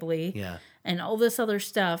reliably Yeah. and all this other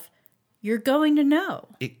stuff, you're going to know.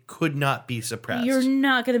 It could not be suppressed. You're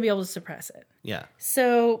not going to be able to suppress it. Yeah.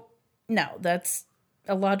 So, no, that's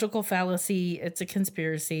a logical fallacy. It's a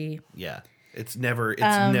conspiracy. Yeah. It's never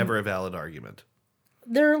a valid argument.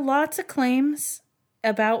 There are lots of claims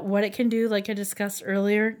about what it can do, like I discussed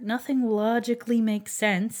earlier. Nothing logically makes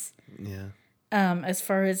sense. Yeah. as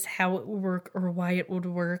far as how it would work or why it would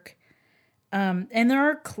work. And there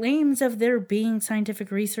are claims of there being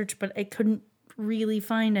scientific research, but I couldn't really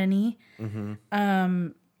find any.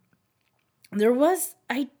 There was,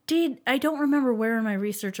 I don't remember where in my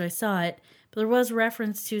research I saw it, but there was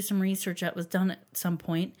reference to some research that was done at some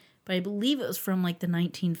point, but I believe it was from like the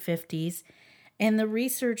 1950s. And the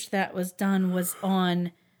research that was done was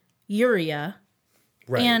on urea.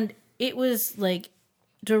 Right. And it was like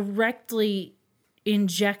directly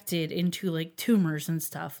injected into like tumors and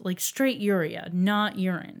stuff, like straight urea, not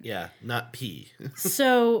urine. Yeah, not pee.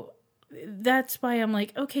 So that's why I'm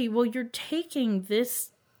like, okay, well, you're taking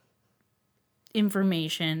this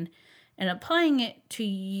information and applying it to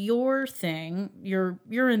your thing, your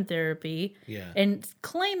urine therapy, and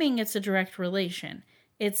claiming it's a direct relation.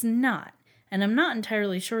 It's not. And I'm not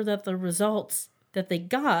entirely sure that the results that they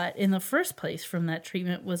got in the first place from that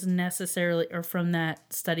treatment was necessarily, or from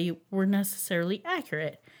that study, were necessarily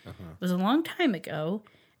accurate. It was a long time ago,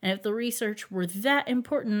 and if the research were that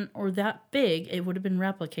important or that big, it would have been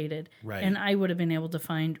replicated. Right. And I would have been able to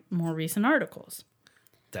find more recent articles.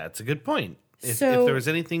 That's a good point. If So- there was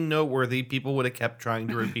anything noteworthy, people would have kept trying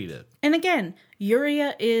to repeat it. And again,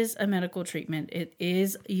 urea is a medical treatment. It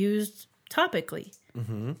is used topically.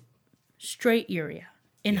 Straight urea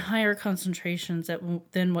in higher concentrations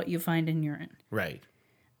than what you find in urine. Right.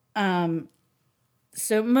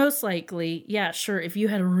 So most likely, yeah, sure, if you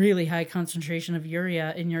had a really high concentration of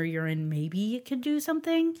urea in your urine, maybe it could do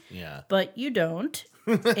something. Yeah. But you don't.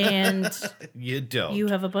 And You don't. you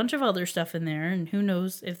have a bunch of other stuff in there, and who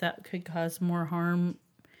knows if that could cause more harm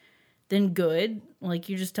than good. Like,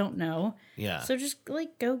 you just don't know. Yeah. So just,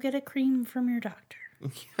 like, go get a cream from your doctor.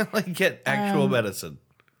 Like, get actual medicine.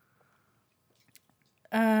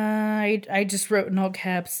 I just wrote in all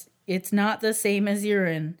caps, it's not the same as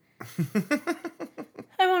urine.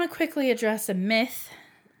 I want to quickly address a myth.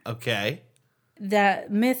 Okay.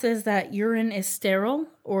 That myth is that urine is sterile,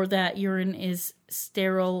 or that urine is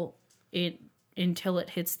sterile until it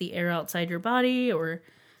hits the air outside your body or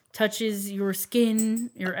touches your skin,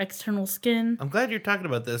 your external skin. I'm glad you're talking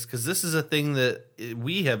about this, because this is a thing that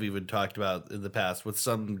we have even talked about in the past with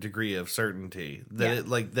some degree of certainty. That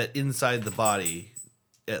that inside the body,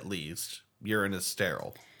 at least, urine is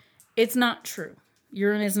sterile. It's not true.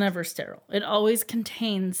 Urine is never sterile. It always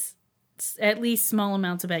contains at least small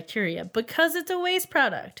amounts of bacteria because it's a waste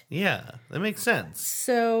product. Yeah, that makes sense.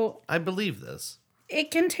 So I believe this. it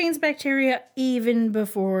contains bacteria even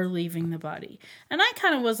before leaving the body. And I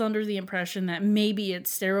kind of was under the impression that maybe it's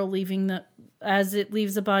sterile as it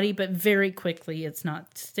leaves the body, but very quickly it's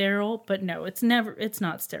not sterile. But no, it's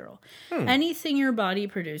not sterile. Anything your body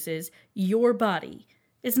produces, your body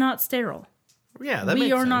is not sterile. Yeah, that We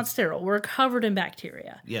makes are sense. not sterile. We're covered in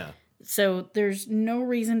bacteria. Yeah. So there's no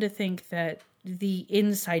reason to think that the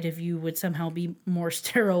inside of you would somehow be more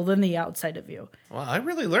sterile than the outside of you. Well, I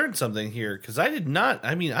really learned something here, because I did not.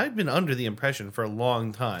 I mean, I've been under the impression for a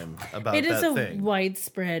long time about It that is a thing.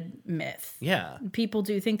 widespread myth. Yeah. People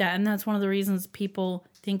Do think that, and that's one of the reasons people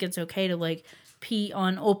think it's okay to like pee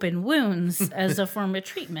on open wounds as a form of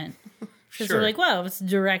treatment. Because Sure. they're like, well, if it's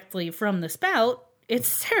directly from the spout, it's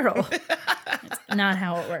sterile. It's not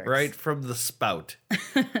how it works. right from the spout.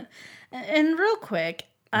 And real quick,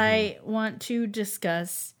 I want to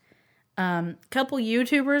discuss a couple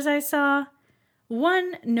YouTubers I saw.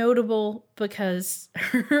 One notable because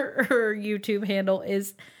her YouTube handle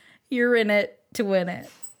is "You're in it to win it."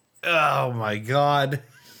 Oh my god.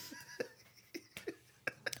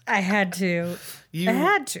 I had to. You I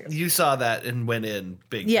had to. You saw that and went in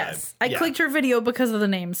big Yes, time. I clicked her video because of the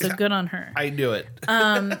name, so good on her. I knew it.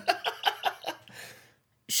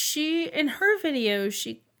 She in her video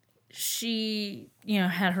she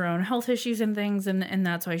had her own health issues and things, and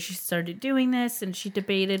that's why she started doing this, and she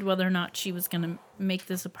debated whether or not she was going to make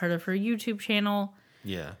this a part of her YouTube channel.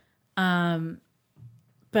 Yeah.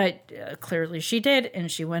 But clearly she did,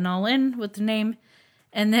 and she went all in with the name.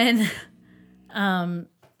 And then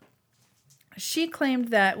she claimed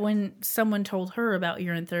that when someone told her about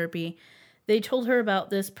urine therapy, they told her about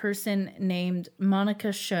this person named Monica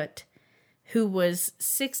Schutt, who was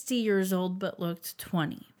 60 years old but looked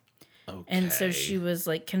 20. Okay. And so she was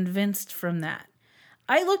like convinced from that.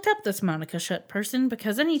 I looked up this Monica Schutt person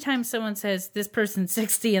because anytime someone says this person's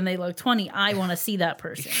 60 and they look 20, I want to see that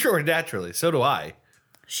person. Sure, naturally. So do I.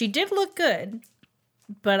 She did look good,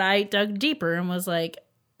 but I dug deeper and was like,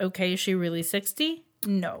 okay, is she really 60?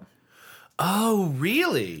 No. Oh,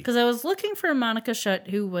 really? Because I was looking for a Monica Schutt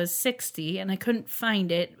who was 60 and I couldn't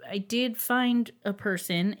find it. I did find a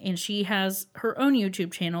person, and she has her own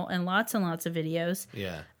YouTube channel and lots of videos.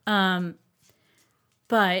 Yeah.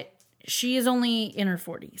 But she is only in her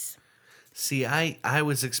 40s. See, I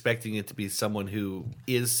was expecting it to be someone who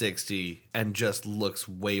is 60 and just looks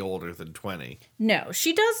way older than 20. No,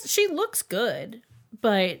 she does. She looks good,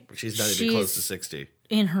 but She's not even close to 60.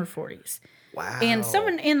 In her 40s. Wow. And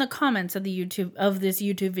someone in the comments of this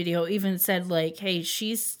YouTube video even said like, "Hey,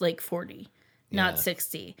 she's like 40, not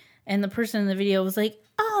 60." And the person in the video was like,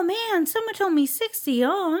 "Oh man, someone told me 60.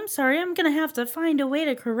 Oh, I'm sorry. I'm going to have to find a way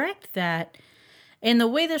to correct that." And the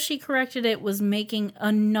way that she corrected it was making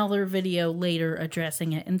another video later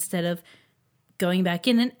addressing it instead of going back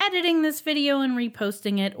in and editing this video and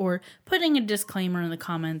reposting it or putting a disclaimer in the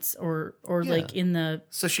comments or like in the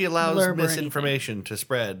So she allows blurb or misinformation to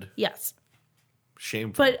spread. Yes.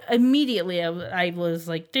 Shameful. But immediately I was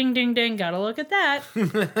like, ding, ding, ding, gotta look at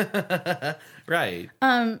that. Right.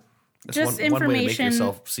 That's Just one way to make information.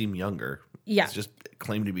 yourself seem younger. Yeah. It's just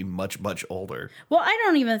claim to be much, much older. Well, I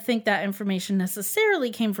don't even think that information necessarily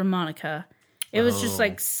came from Monica. It was just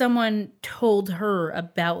like someone told her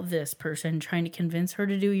about this person trying to convince her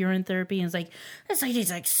to do urine therapy. And it's like, this lady's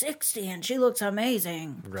like 60 and she looks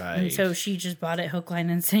amazing. Right. And so she just bought it hook, line,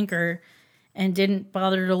 and sinker and didn't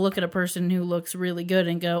bother to look at a person who looks really good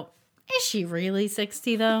and go, is she really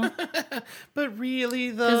 60 though? But really,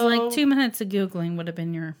 Because though. like 2 minutes of Googling would have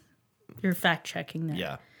been your fact checking there.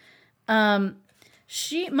 Yeah.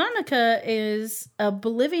 Monica is a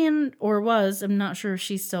Bolivian, or was, I'm not sure if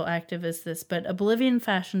she's still active as this, but a Bolivian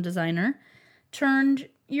fashion designer turned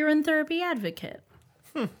urine therapy advocate.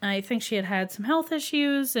 I think she had some health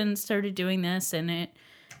issues and started doing this, and it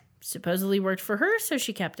supposedly worked for her, so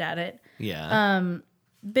she kept at it. Yeah.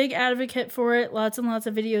 Big advocate for it, lots and lots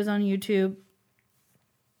of videos on YouTube.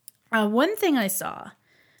 One thing I saw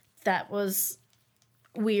that was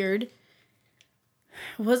weird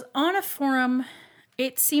was on a forum.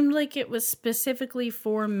 It seemed like it was specifically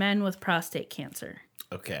for men with prostate cancer.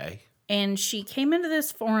 Okay. And she came into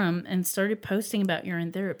this forum and started posting about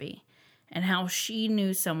urine therapy and how she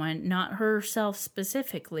knew someone, not herself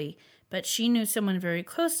specifically, but she knew someone very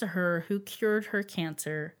close to her who cured her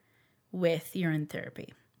cancer with urine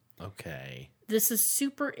therapy. Okay. This is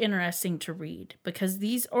super interesting to read because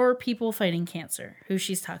these are people fighting cancer who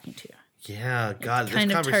she's talking to. Yeah, God, this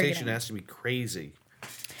kind of conversation targeting. has to be crazy.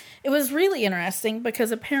 It was really interesting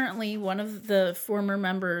because apparently one of the former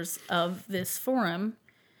members of this forum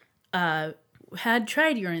had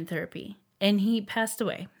tried urine therapy and he passed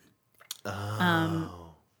away.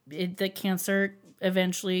 The cancer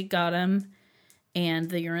eventually got him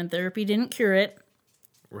and the urine therapy didn't cure it.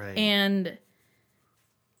 Right. And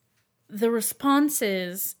the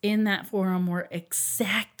responses in that forum were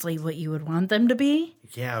exactly what you would want them to be.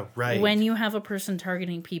 Yeah, right. When you have a person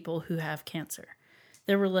targeting people who have cancer.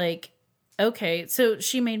 They were like, okay, so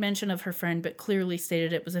she made mention of her friend, but clearly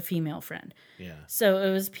stated it was a female friend. Yeah. So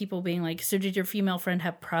it was people being like, so did your female friend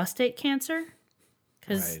have prostate cancer?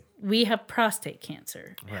 Because Right. we have prostate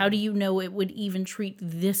cancer. How do you know it would even treat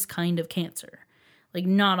this kind of cancer? Like,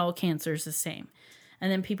 not all cancer is the same.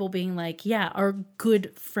 And then people being like, yeah, our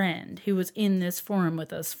good friend who was in this forum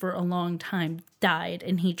with us for a long time died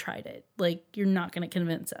and he tried it. Like, you're not going to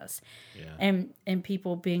convince us. Yeah. And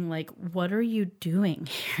people being like, what are you doing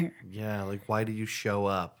here? Yeah, like, why do you show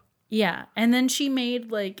up? Yeah. And then she made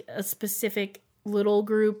like a specific little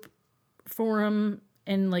group forum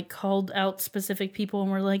and like called out specific people and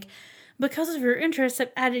were like, because of your interest, I've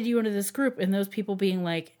added you into this group. And those people being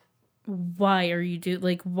like, why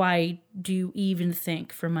do you even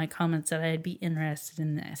think from my comments that I'd be interested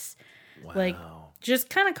in this? Wow. Like, just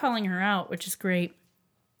kind of calling her out, which is great.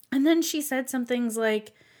 And then she said some things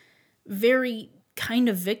like very kind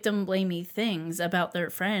of victim blamey things about their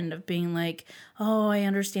friend of being like, oh, I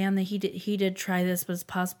understand that he did try this, but it's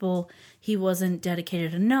possible he wasn't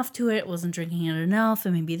dedicated enough to it, wasn't drinking it enough,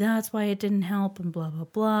 and maybe that's why it didn't help, and blah, blah,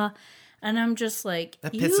 blah. And I'm just like,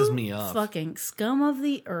 That pisses you me off. Fucking scum of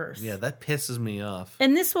the earth. Yeah, that pisses me off.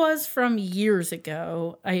 And this was from years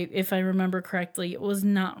ago. If I remember correctly, it was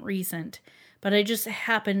not recent. But I just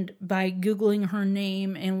happened, by Googling her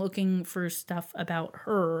name and looking for stuff about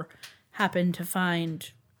her, happened to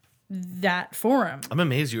find that forum. I'm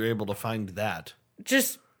amazed you were able to find that.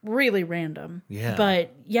 Just really random. Yeah.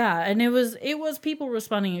 But yeah, and it was people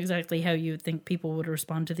responding exactly how you would think people would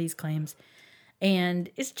respond to these claims. And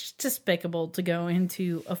it's just despicable to go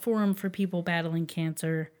into a forum for people battling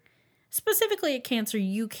cancer, specifically a cancer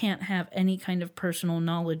you can't have any kind of personal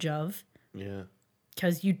knowledge of Yeah.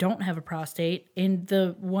 because you don't have a prostate. And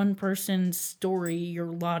the one person's story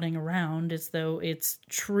you're lauding around as though it's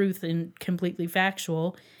truth and completely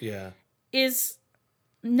factual Yeah. is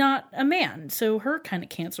not a man. So her kind of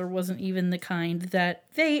cancer wasn't even the kind that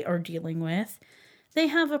they are dealing with. They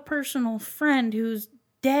have a personal friend who's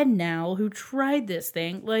dead now who tried this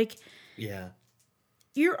thing. Like, Yeah.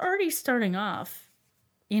 you're already starting off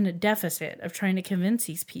in a deficit of trying to convince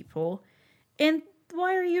these people. And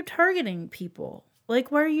why are you targeting people?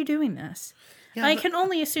 Like, why are you doing this? Yeah, I can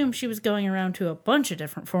only assume she was going around to a bunch of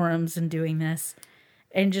different forums and doing this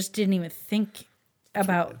and just didn't even think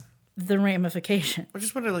about the ramification. I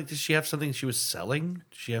just wonder, like, does she have something she was selling?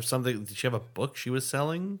 Did she have something? Did she have a book she was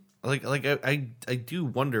selling? I do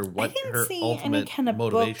wonder what didn't her see any ultimate kind of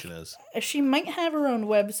motivation book. is. She might have her own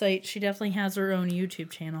website. She definitely has her own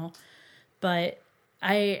YouTube channel. But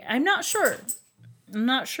I'm not sure. I'm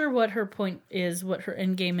not sure what her point is, what her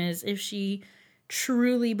end game is. If she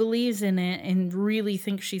truly believes in it and really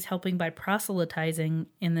thinks she's helping by proselytizing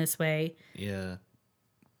in this way. Yeah.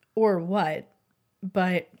 Or what.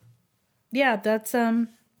 But yeah, that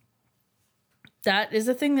is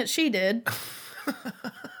a thing that she did.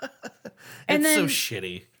 And It's then, so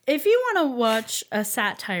shitty. if you want to watch a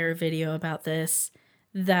satire video about this,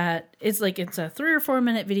 that it's a 3 or 4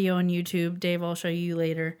 minute video on YouTube. Dave, I'll show you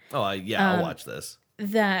later. Oh, I'll watch this.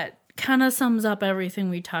 That kind of sums up everything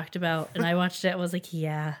we talked about. And I watched it. I was like,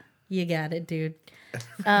 yeah, you got it, dude.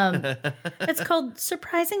 It's called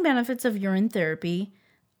Surprising Benefits of Urine Therapy,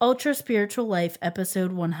 Ultra Spiritual Life,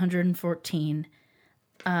 episode 114,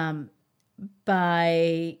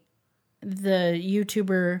 by the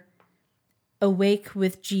YouTuber Awake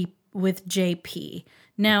with JP.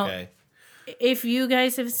 Now, Okay. if you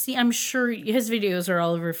guys have seen, I'm sure his videos are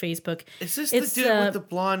all over Facebook. Is this It's, the dude with the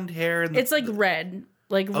blonde hair? And It's like red,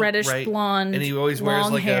 like reddish right. blonde. And he always wears,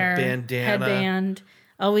 long like, a hair, bandana. headband.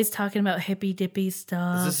 Always talking about hippy dippy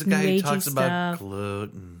stuff. is this the guy new who agey talks about stuff.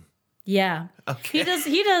 gluten? Yeah, Okay.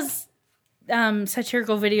 He does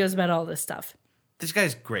satirical videos about all this stuff. This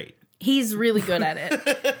guy's great. He's really good at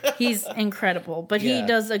it. He's incredible. But he Yeah.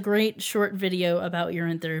 does a great short video about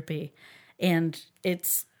urine therapy, and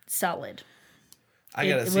it's solid. I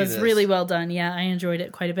gotta It see was this. really well done. Yeah, I enjoyed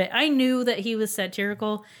it quite a bit. I knew that he was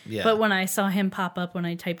satirical, Yeah. but when I saw him pop up when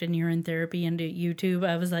I typed in urine therapy into YouTube,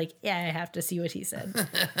 I was like, yeah, I have to see what he said.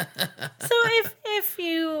 So if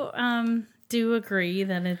you do agree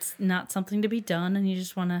that it's not something to be done and you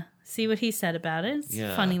just want to see what he said about it, it's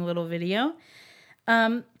Yeah. a funny little video.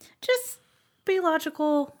 Just be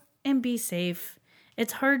logical and be safe.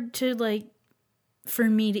 It's hard to for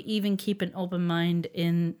me to even keep an open mind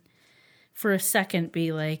in for a second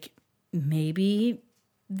be like, maybe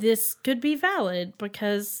this could be valid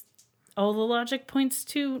because all the logic points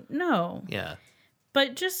to no. Yeah.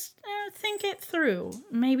 But just think it through.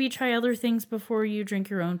 Maybe try other things before you drink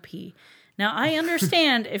your own pee. Now, I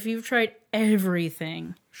understand if you've tried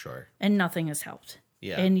everything Sure. and nothing has helped.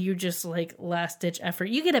 Yeah. And you just last ditch effort.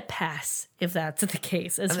 You get a pass if that's the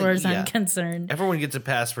case, as think- far as yeah. I'm concerned. Everyone gets a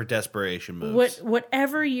pass for desperation moves.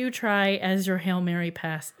 Whatever you try as your Hail Mary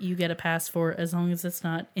pass, you get a pass for, as long as it's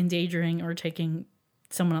not endangering or taking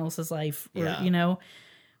someone else's life, or Yeah.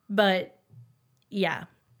 But yeah,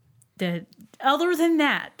 other than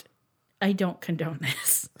that, I don't condone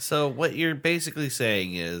this. So what you're basically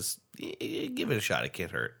saying is, give it a shot. It can't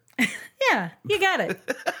hurt. Yeah, you got it.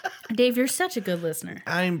 Dave, you're such a good listener.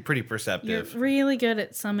 I'm pretty You're perceptive. really good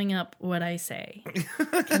at summing up what I say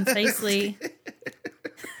concisely.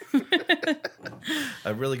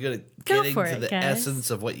 I'm really good at Go getting for to it, the guys. essence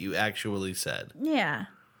of what you actually said. Yeah.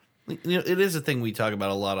 It is a thing we talk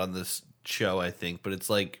about a lot on this show, I think, but it's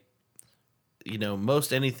like,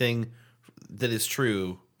 most anything that is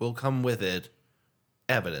true will come with it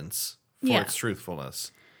evidence for Yeah. its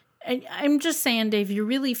truthfulness. I'm just saying, Dave, you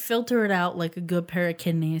really filter it out like a good pair of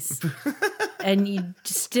kidneys and you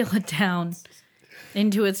distill it down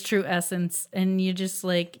into its true essence, and you just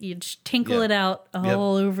tinkle Yeah. it out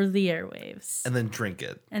all over the airwaves. And then drink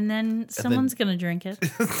it. And then someone's going to drink it.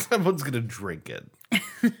 Someone's going to drink it.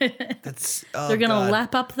 That's They're going to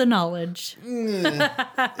lap up the knowledge.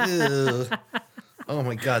 Oh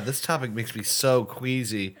my god, this topic makes me so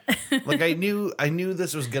queasy. I knew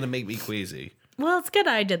this was going to make me queasy. Well, it's good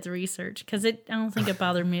I did the research because I don't think it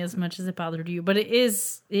bothered me as much as it bothered you, but it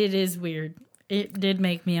is weird. It did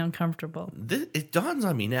make me uncomfortable. It dawns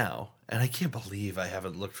on me now, and I can't believe I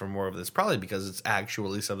haven't looked for more of this. Probably because it's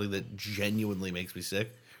actually something that genuinely makes me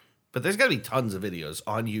sick. But there's got to be tons of videos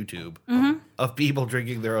on YouTube of people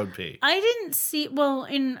drinking their own pee. I didn't see,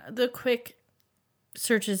 in the quick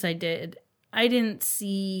searches I did, I didn't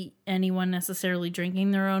see anyone necessarily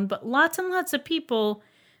drinking their own, but lots and lots of people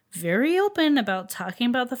very open about talking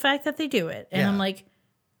about the fact that they do it. And Yeah. I'm like,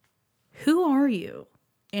 who are you?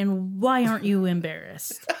 And why aren't you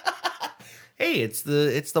embarrassed? Hey, it's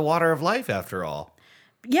the water of life after all.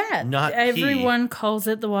 Yeah. Not pee. everyone calls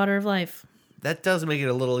it the water of life. That does make it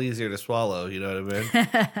a little easier to swallow, you know what I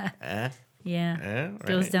mean? Yeah. Right.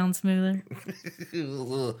 Goes down smoother.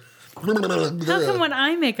 How come when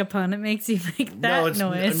I make a pun, it makes you make that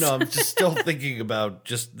noise? No, I'm just still thinking about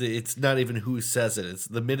it's not even who says it. It's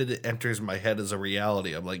the minute it enters my head as a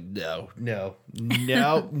reality. I'm like, no.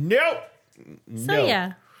 So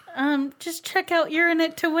yeah, just check out You're in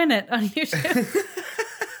It to Win It on YouTube.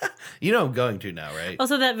 You know I'm going to now, right?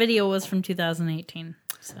 Also, that video was from 2018.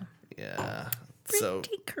 So Yeah.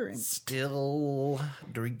 pretty current. Still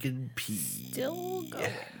drinking pee. Still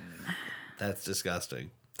going. That's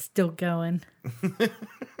disgusting. Still going.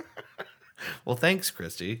 Well, thanks,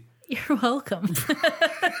 Christy. You're welcome.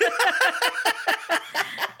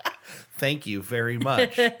 Thank you very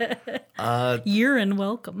much. You're in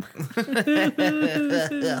welcome.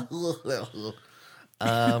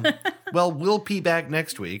 Well, we'll be back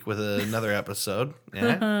next week with another episode.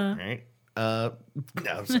 Yeah, right. No,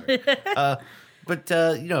 I'm sorry. But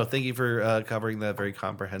thank you for covering that very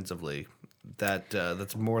comprehensively.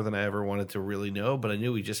 That's more than I ever wanted to really know, but I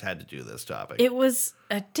knew we just had to do this topic. It was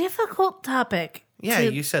a difficult topic. Yeah,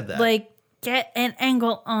 you said that. Get an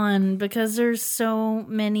angle on because there's so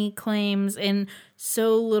many claims and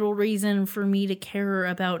so little reason for me to care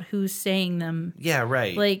about who's saying them. Yeah,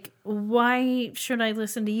 right. Why should I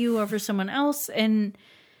listen to you over someone else? And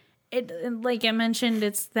like I mentioned,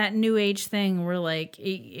 it's that new age thing where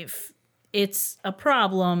if it's a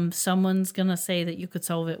problem, someone's gonna say that you could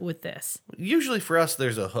solve it with this. Usually for us,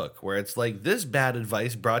 there's a hook where it's like this bad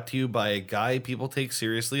advice brought to you by a guy people take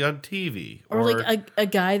seriously on TV. Or a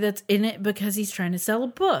guy that's in it because he's trying to sell a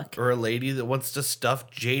book. Or a lady that wants to stuff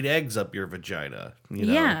jade eggs up your vagina. You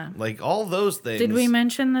know? Yeah. All those things. Did we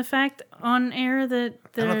mention the fact on air that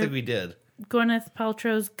I don't think we did. Gwyneth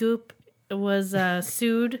Paltrow's Goop was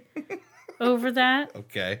sued over that?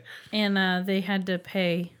 Okay. And they had to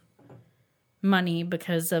pay money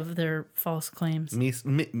because of their false claims.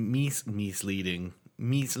 Misleading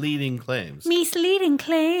claims. Misleading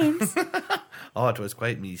claims. Oh, it was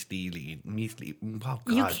quite misleading. Oh,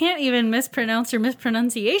 God. You can't even mispronounce your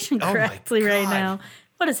mispronunciation correctly right now.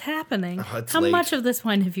 What is happening? How late. much of this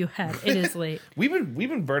wine have you had? It is late. We've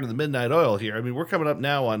been burning the midnight oil here. I mean, we're coming up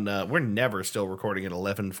now on. We're never still recording at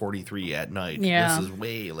 11:43 at night. Yeah. This is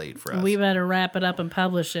way late for us. We better wrap it up and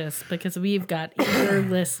publish this because we've got eager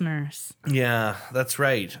listeners. Yeah, that's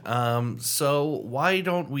right. So why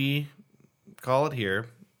don't we call it here?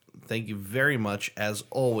 Thank you very much, as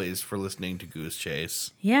always, for listening to Goose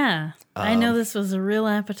Chase. Yeah, I know this was a real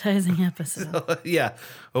appetizing episode. Yeah,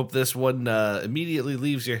 hope this one immediately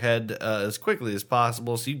leaves your head as quickly as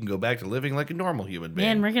possible so you can go back to living like a normal human being.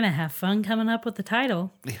 Man, we're going to have fun coming up with the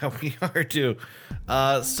title. Yeah, we are too.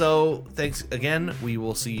 So thanks again. We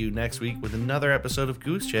will see you next week with another episode of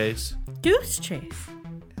Goose Chase. Goose Chase.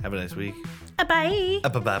 Have a nice week. Bye.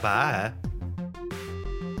 Bye-bye.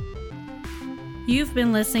 You've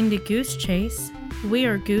been listening to Goose Chase. We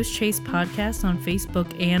are Goose Chase Podcast on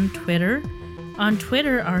Facebook and Twitter. On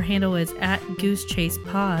Twitter, our handle is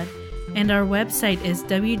 @GooseChasePod, and our website is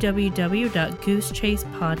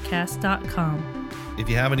www.goosechasepodcast.com. If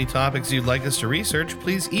you have any topics you'd like us to research,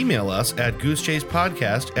 please email us at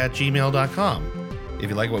goosechasepodcast@gmail.com. If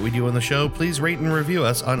you like what we do on the show, please rate and review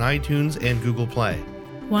us on iTunes and Google Play.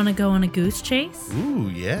 Want to go on a goose chase? Ooh,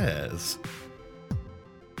 yes.